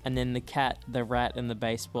mixed up. And then the cat, the rat, and the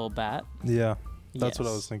baseball bat. Yeah, that's what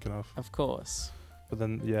I was thinking of. Of course. But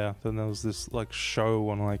then there was this like show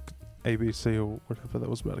on like ABC or whatever that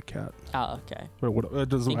was about a cat. Oh, okay. But it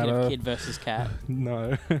doesn't Thinking matter. of Kid versus Cat.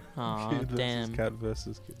 No. Oh, Kid damn. versus cat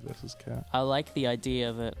versus kid versus cat. I like the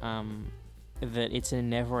idea that that it's a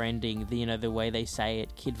never-ending. The way they say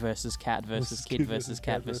it: kid versus cat versus kid versus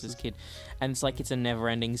cat versus kid, and it's like it's a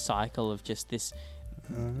never-ending cycle of just this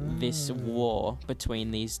war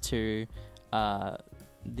between these two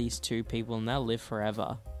people, and they'll live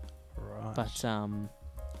forever. Right. But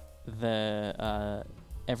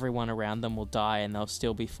everyone around them will die, and they'll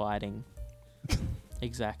still be fighting.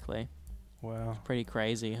 Exactly. Wow. Pretty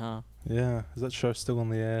crazy, huh? Yeah. Is that show still on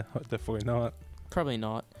the air? Definitely not. Probably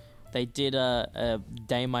not. They did a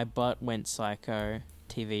Day My Butt Went Psycho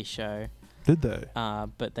TV show. Did they?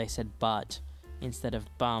 But they said butt instead of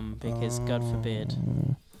bum because God forbid.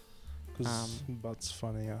 Because butt's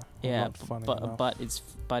funnier. Yeah, not funny butt is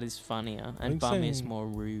funnier, and bum is more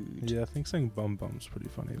rude. Yeah, I think saying bum's pretty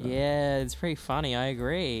funny though. Yeah, it's pretty funny. I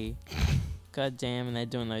agree. God damn, and they're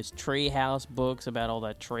doing those treehouse books about all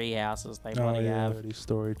the tree houses they bloody have.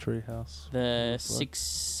 Story treehouse. The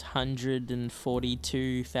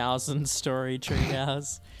 642,000 story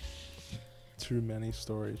treehouse. Too many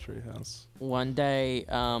story treehouse. One day,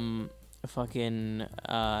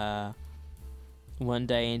 one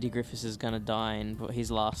day Andy Griffiths is gonna die, and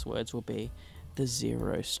his last words will be, "The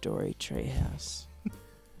 0-story treehouse."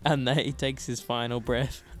 And then he takes his final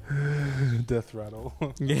breath. Death rattle.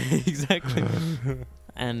 Yeah, exactly.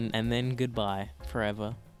 and then goodbye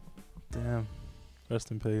forever. Damn. Rest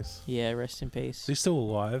in peace. Yeah, rest in peace. Is he still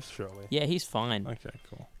alive, surely? Yeah, he's fine. Okay,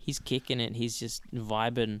 cool. He's kicking it. He's just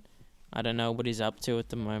vibing. I don't know what he's up to at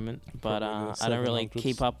the moment, but I don't really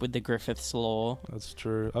keep up with the Griffiths lore. That's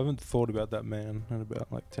true. I haven't thought about that man in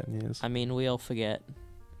about like 10 years. I mean, we all forget.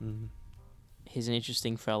 He's an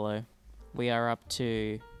interesting fellow. We are up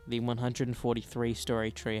to the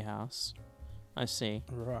 143-story treehouse. I see.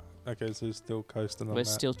 Right. Okay, so he's still coasting on that. We're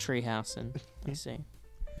still treehousing. I see.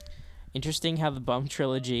 Interesting how the Bum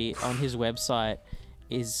trilogy on his website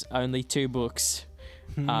is only 2 books.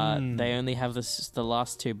 They only have the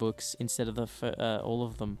last 2 books instead of all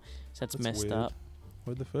of them. So that's messed weird. up.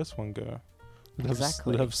 Where'd the first one go?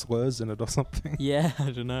 Exactly. Did it have slurs in it or something? Yeah, I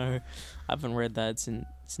don't know. I haven't read that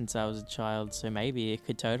since I was a child, so maybe it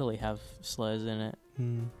could totally have slurs in it.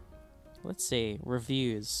 Let's see.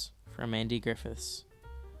 Reviews from Andy Griffiths.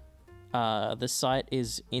 The site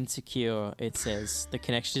is insecure, it says. The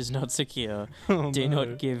connection is not secure. Do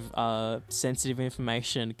not give sensitive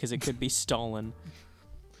information because it could be stolen.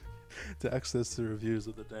 To access the reviews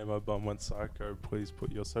of The Day My Bum Went Psycho, please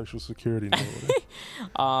put your social security number.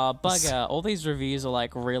 Bugger. All these reviews are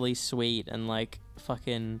like really sweet and like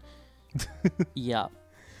fucking... yeah.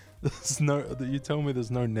 You tell me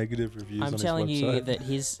there's no negative reviews on his website. I'm telling you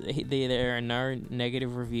that there are no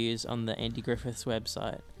negative reviews on the Andy Griffiths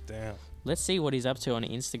website. Damn. Let's see what he's up to on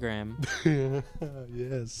Instagram.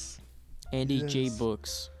 Yes. Andy G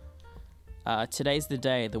Books. Today's the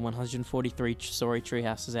day. The 143-story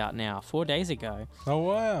treehouse is out now. 4 days ago. Oh,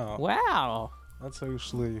 wow. Wow. That's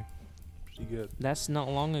actually pretty good. That's not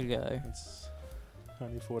long ago. It's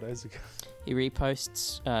only 4 days ago. He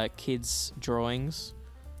reposts kids' drawings.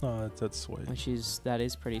 Oh, that's sweet. That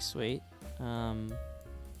is pretty sweet. I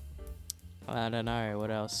don't know what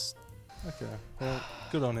else. Okay, well,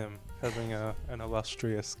 good on him having an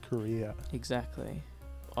illustrious career. Exactly.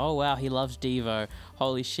 Oh wow, he loves Devo.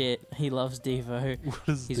 Holy shit, he lomes Devo. What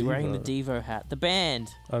is He's Devo? wearing the Devo hat. The band.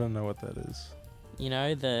 I don't know what that is. You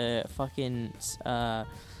know, the fucking... I'm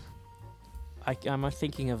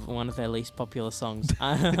thinking of one of their least popular songs.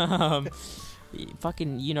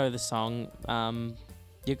 Fucking, you know the song.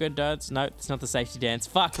 You good, Dads? No, it's not the safety dance.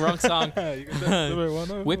 Fuck, wrong song.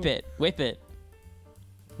 Whip it. Whip it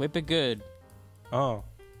good. Oh.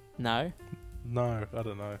 No? No, I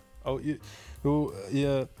don't know. Oh,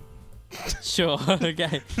 yeah. Sure,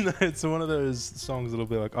 okay. No, it's one of those songs that'll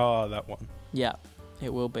be like, that one. Yeah,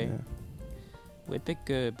 it will be. Yeah. Whip it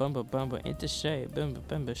good, bumba bumba, into shape, bumba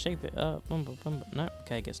bumba, shape it up, bumba bumba. No,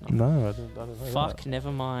 okay, I guess not. No, I don't know. Fuck, that.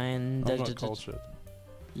 never mind. I'm not cultured.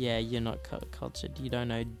 Yeah, you're not cultured. You don't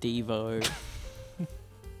know Devo.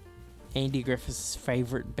 Andy Griffith's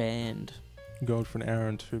favourite band. Going for an hour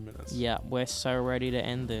and 2 minutes. Yeah, we're so ready to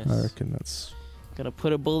end this. I reckon that's... Gonna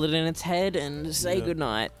put a bullet in its head and say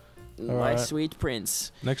goodnight. All My right. sweet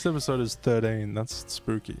prince. Next episode is 13. That's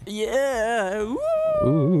spooky. Yeah! Woo!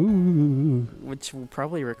 Ooh. Which we'll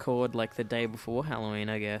probably record like the day before Halloween,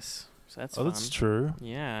 I guess. So that's fun. That's true.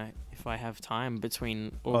 Yeah, if I have time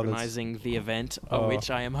between organising the event which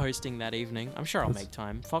I am hosting that evening. I'm sure I'll make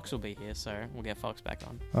time. Fox will be here, so we'll get Fox back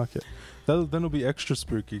on. Okay. Then it'll be extra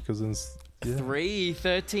spooky because it's... Yeah.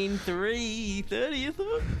 3/13/3 30th of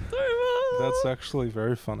October. That's actually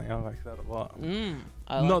very funny. I like that a lot.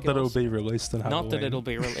 Not that it'll be released in Halloween. Not that it'll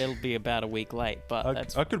be about a week late,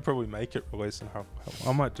 but I could probably make it released in Halloween.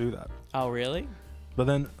 I might do that. Oh, really? But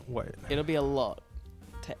then, wait. It'll be a lot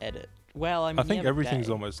to edit. Well, I mean, I think everything's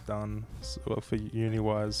almost done for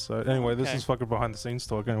uni-wise. So anyway, this is fucking behind the scenes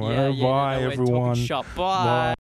talk. Anyway, bye everyone. Bye.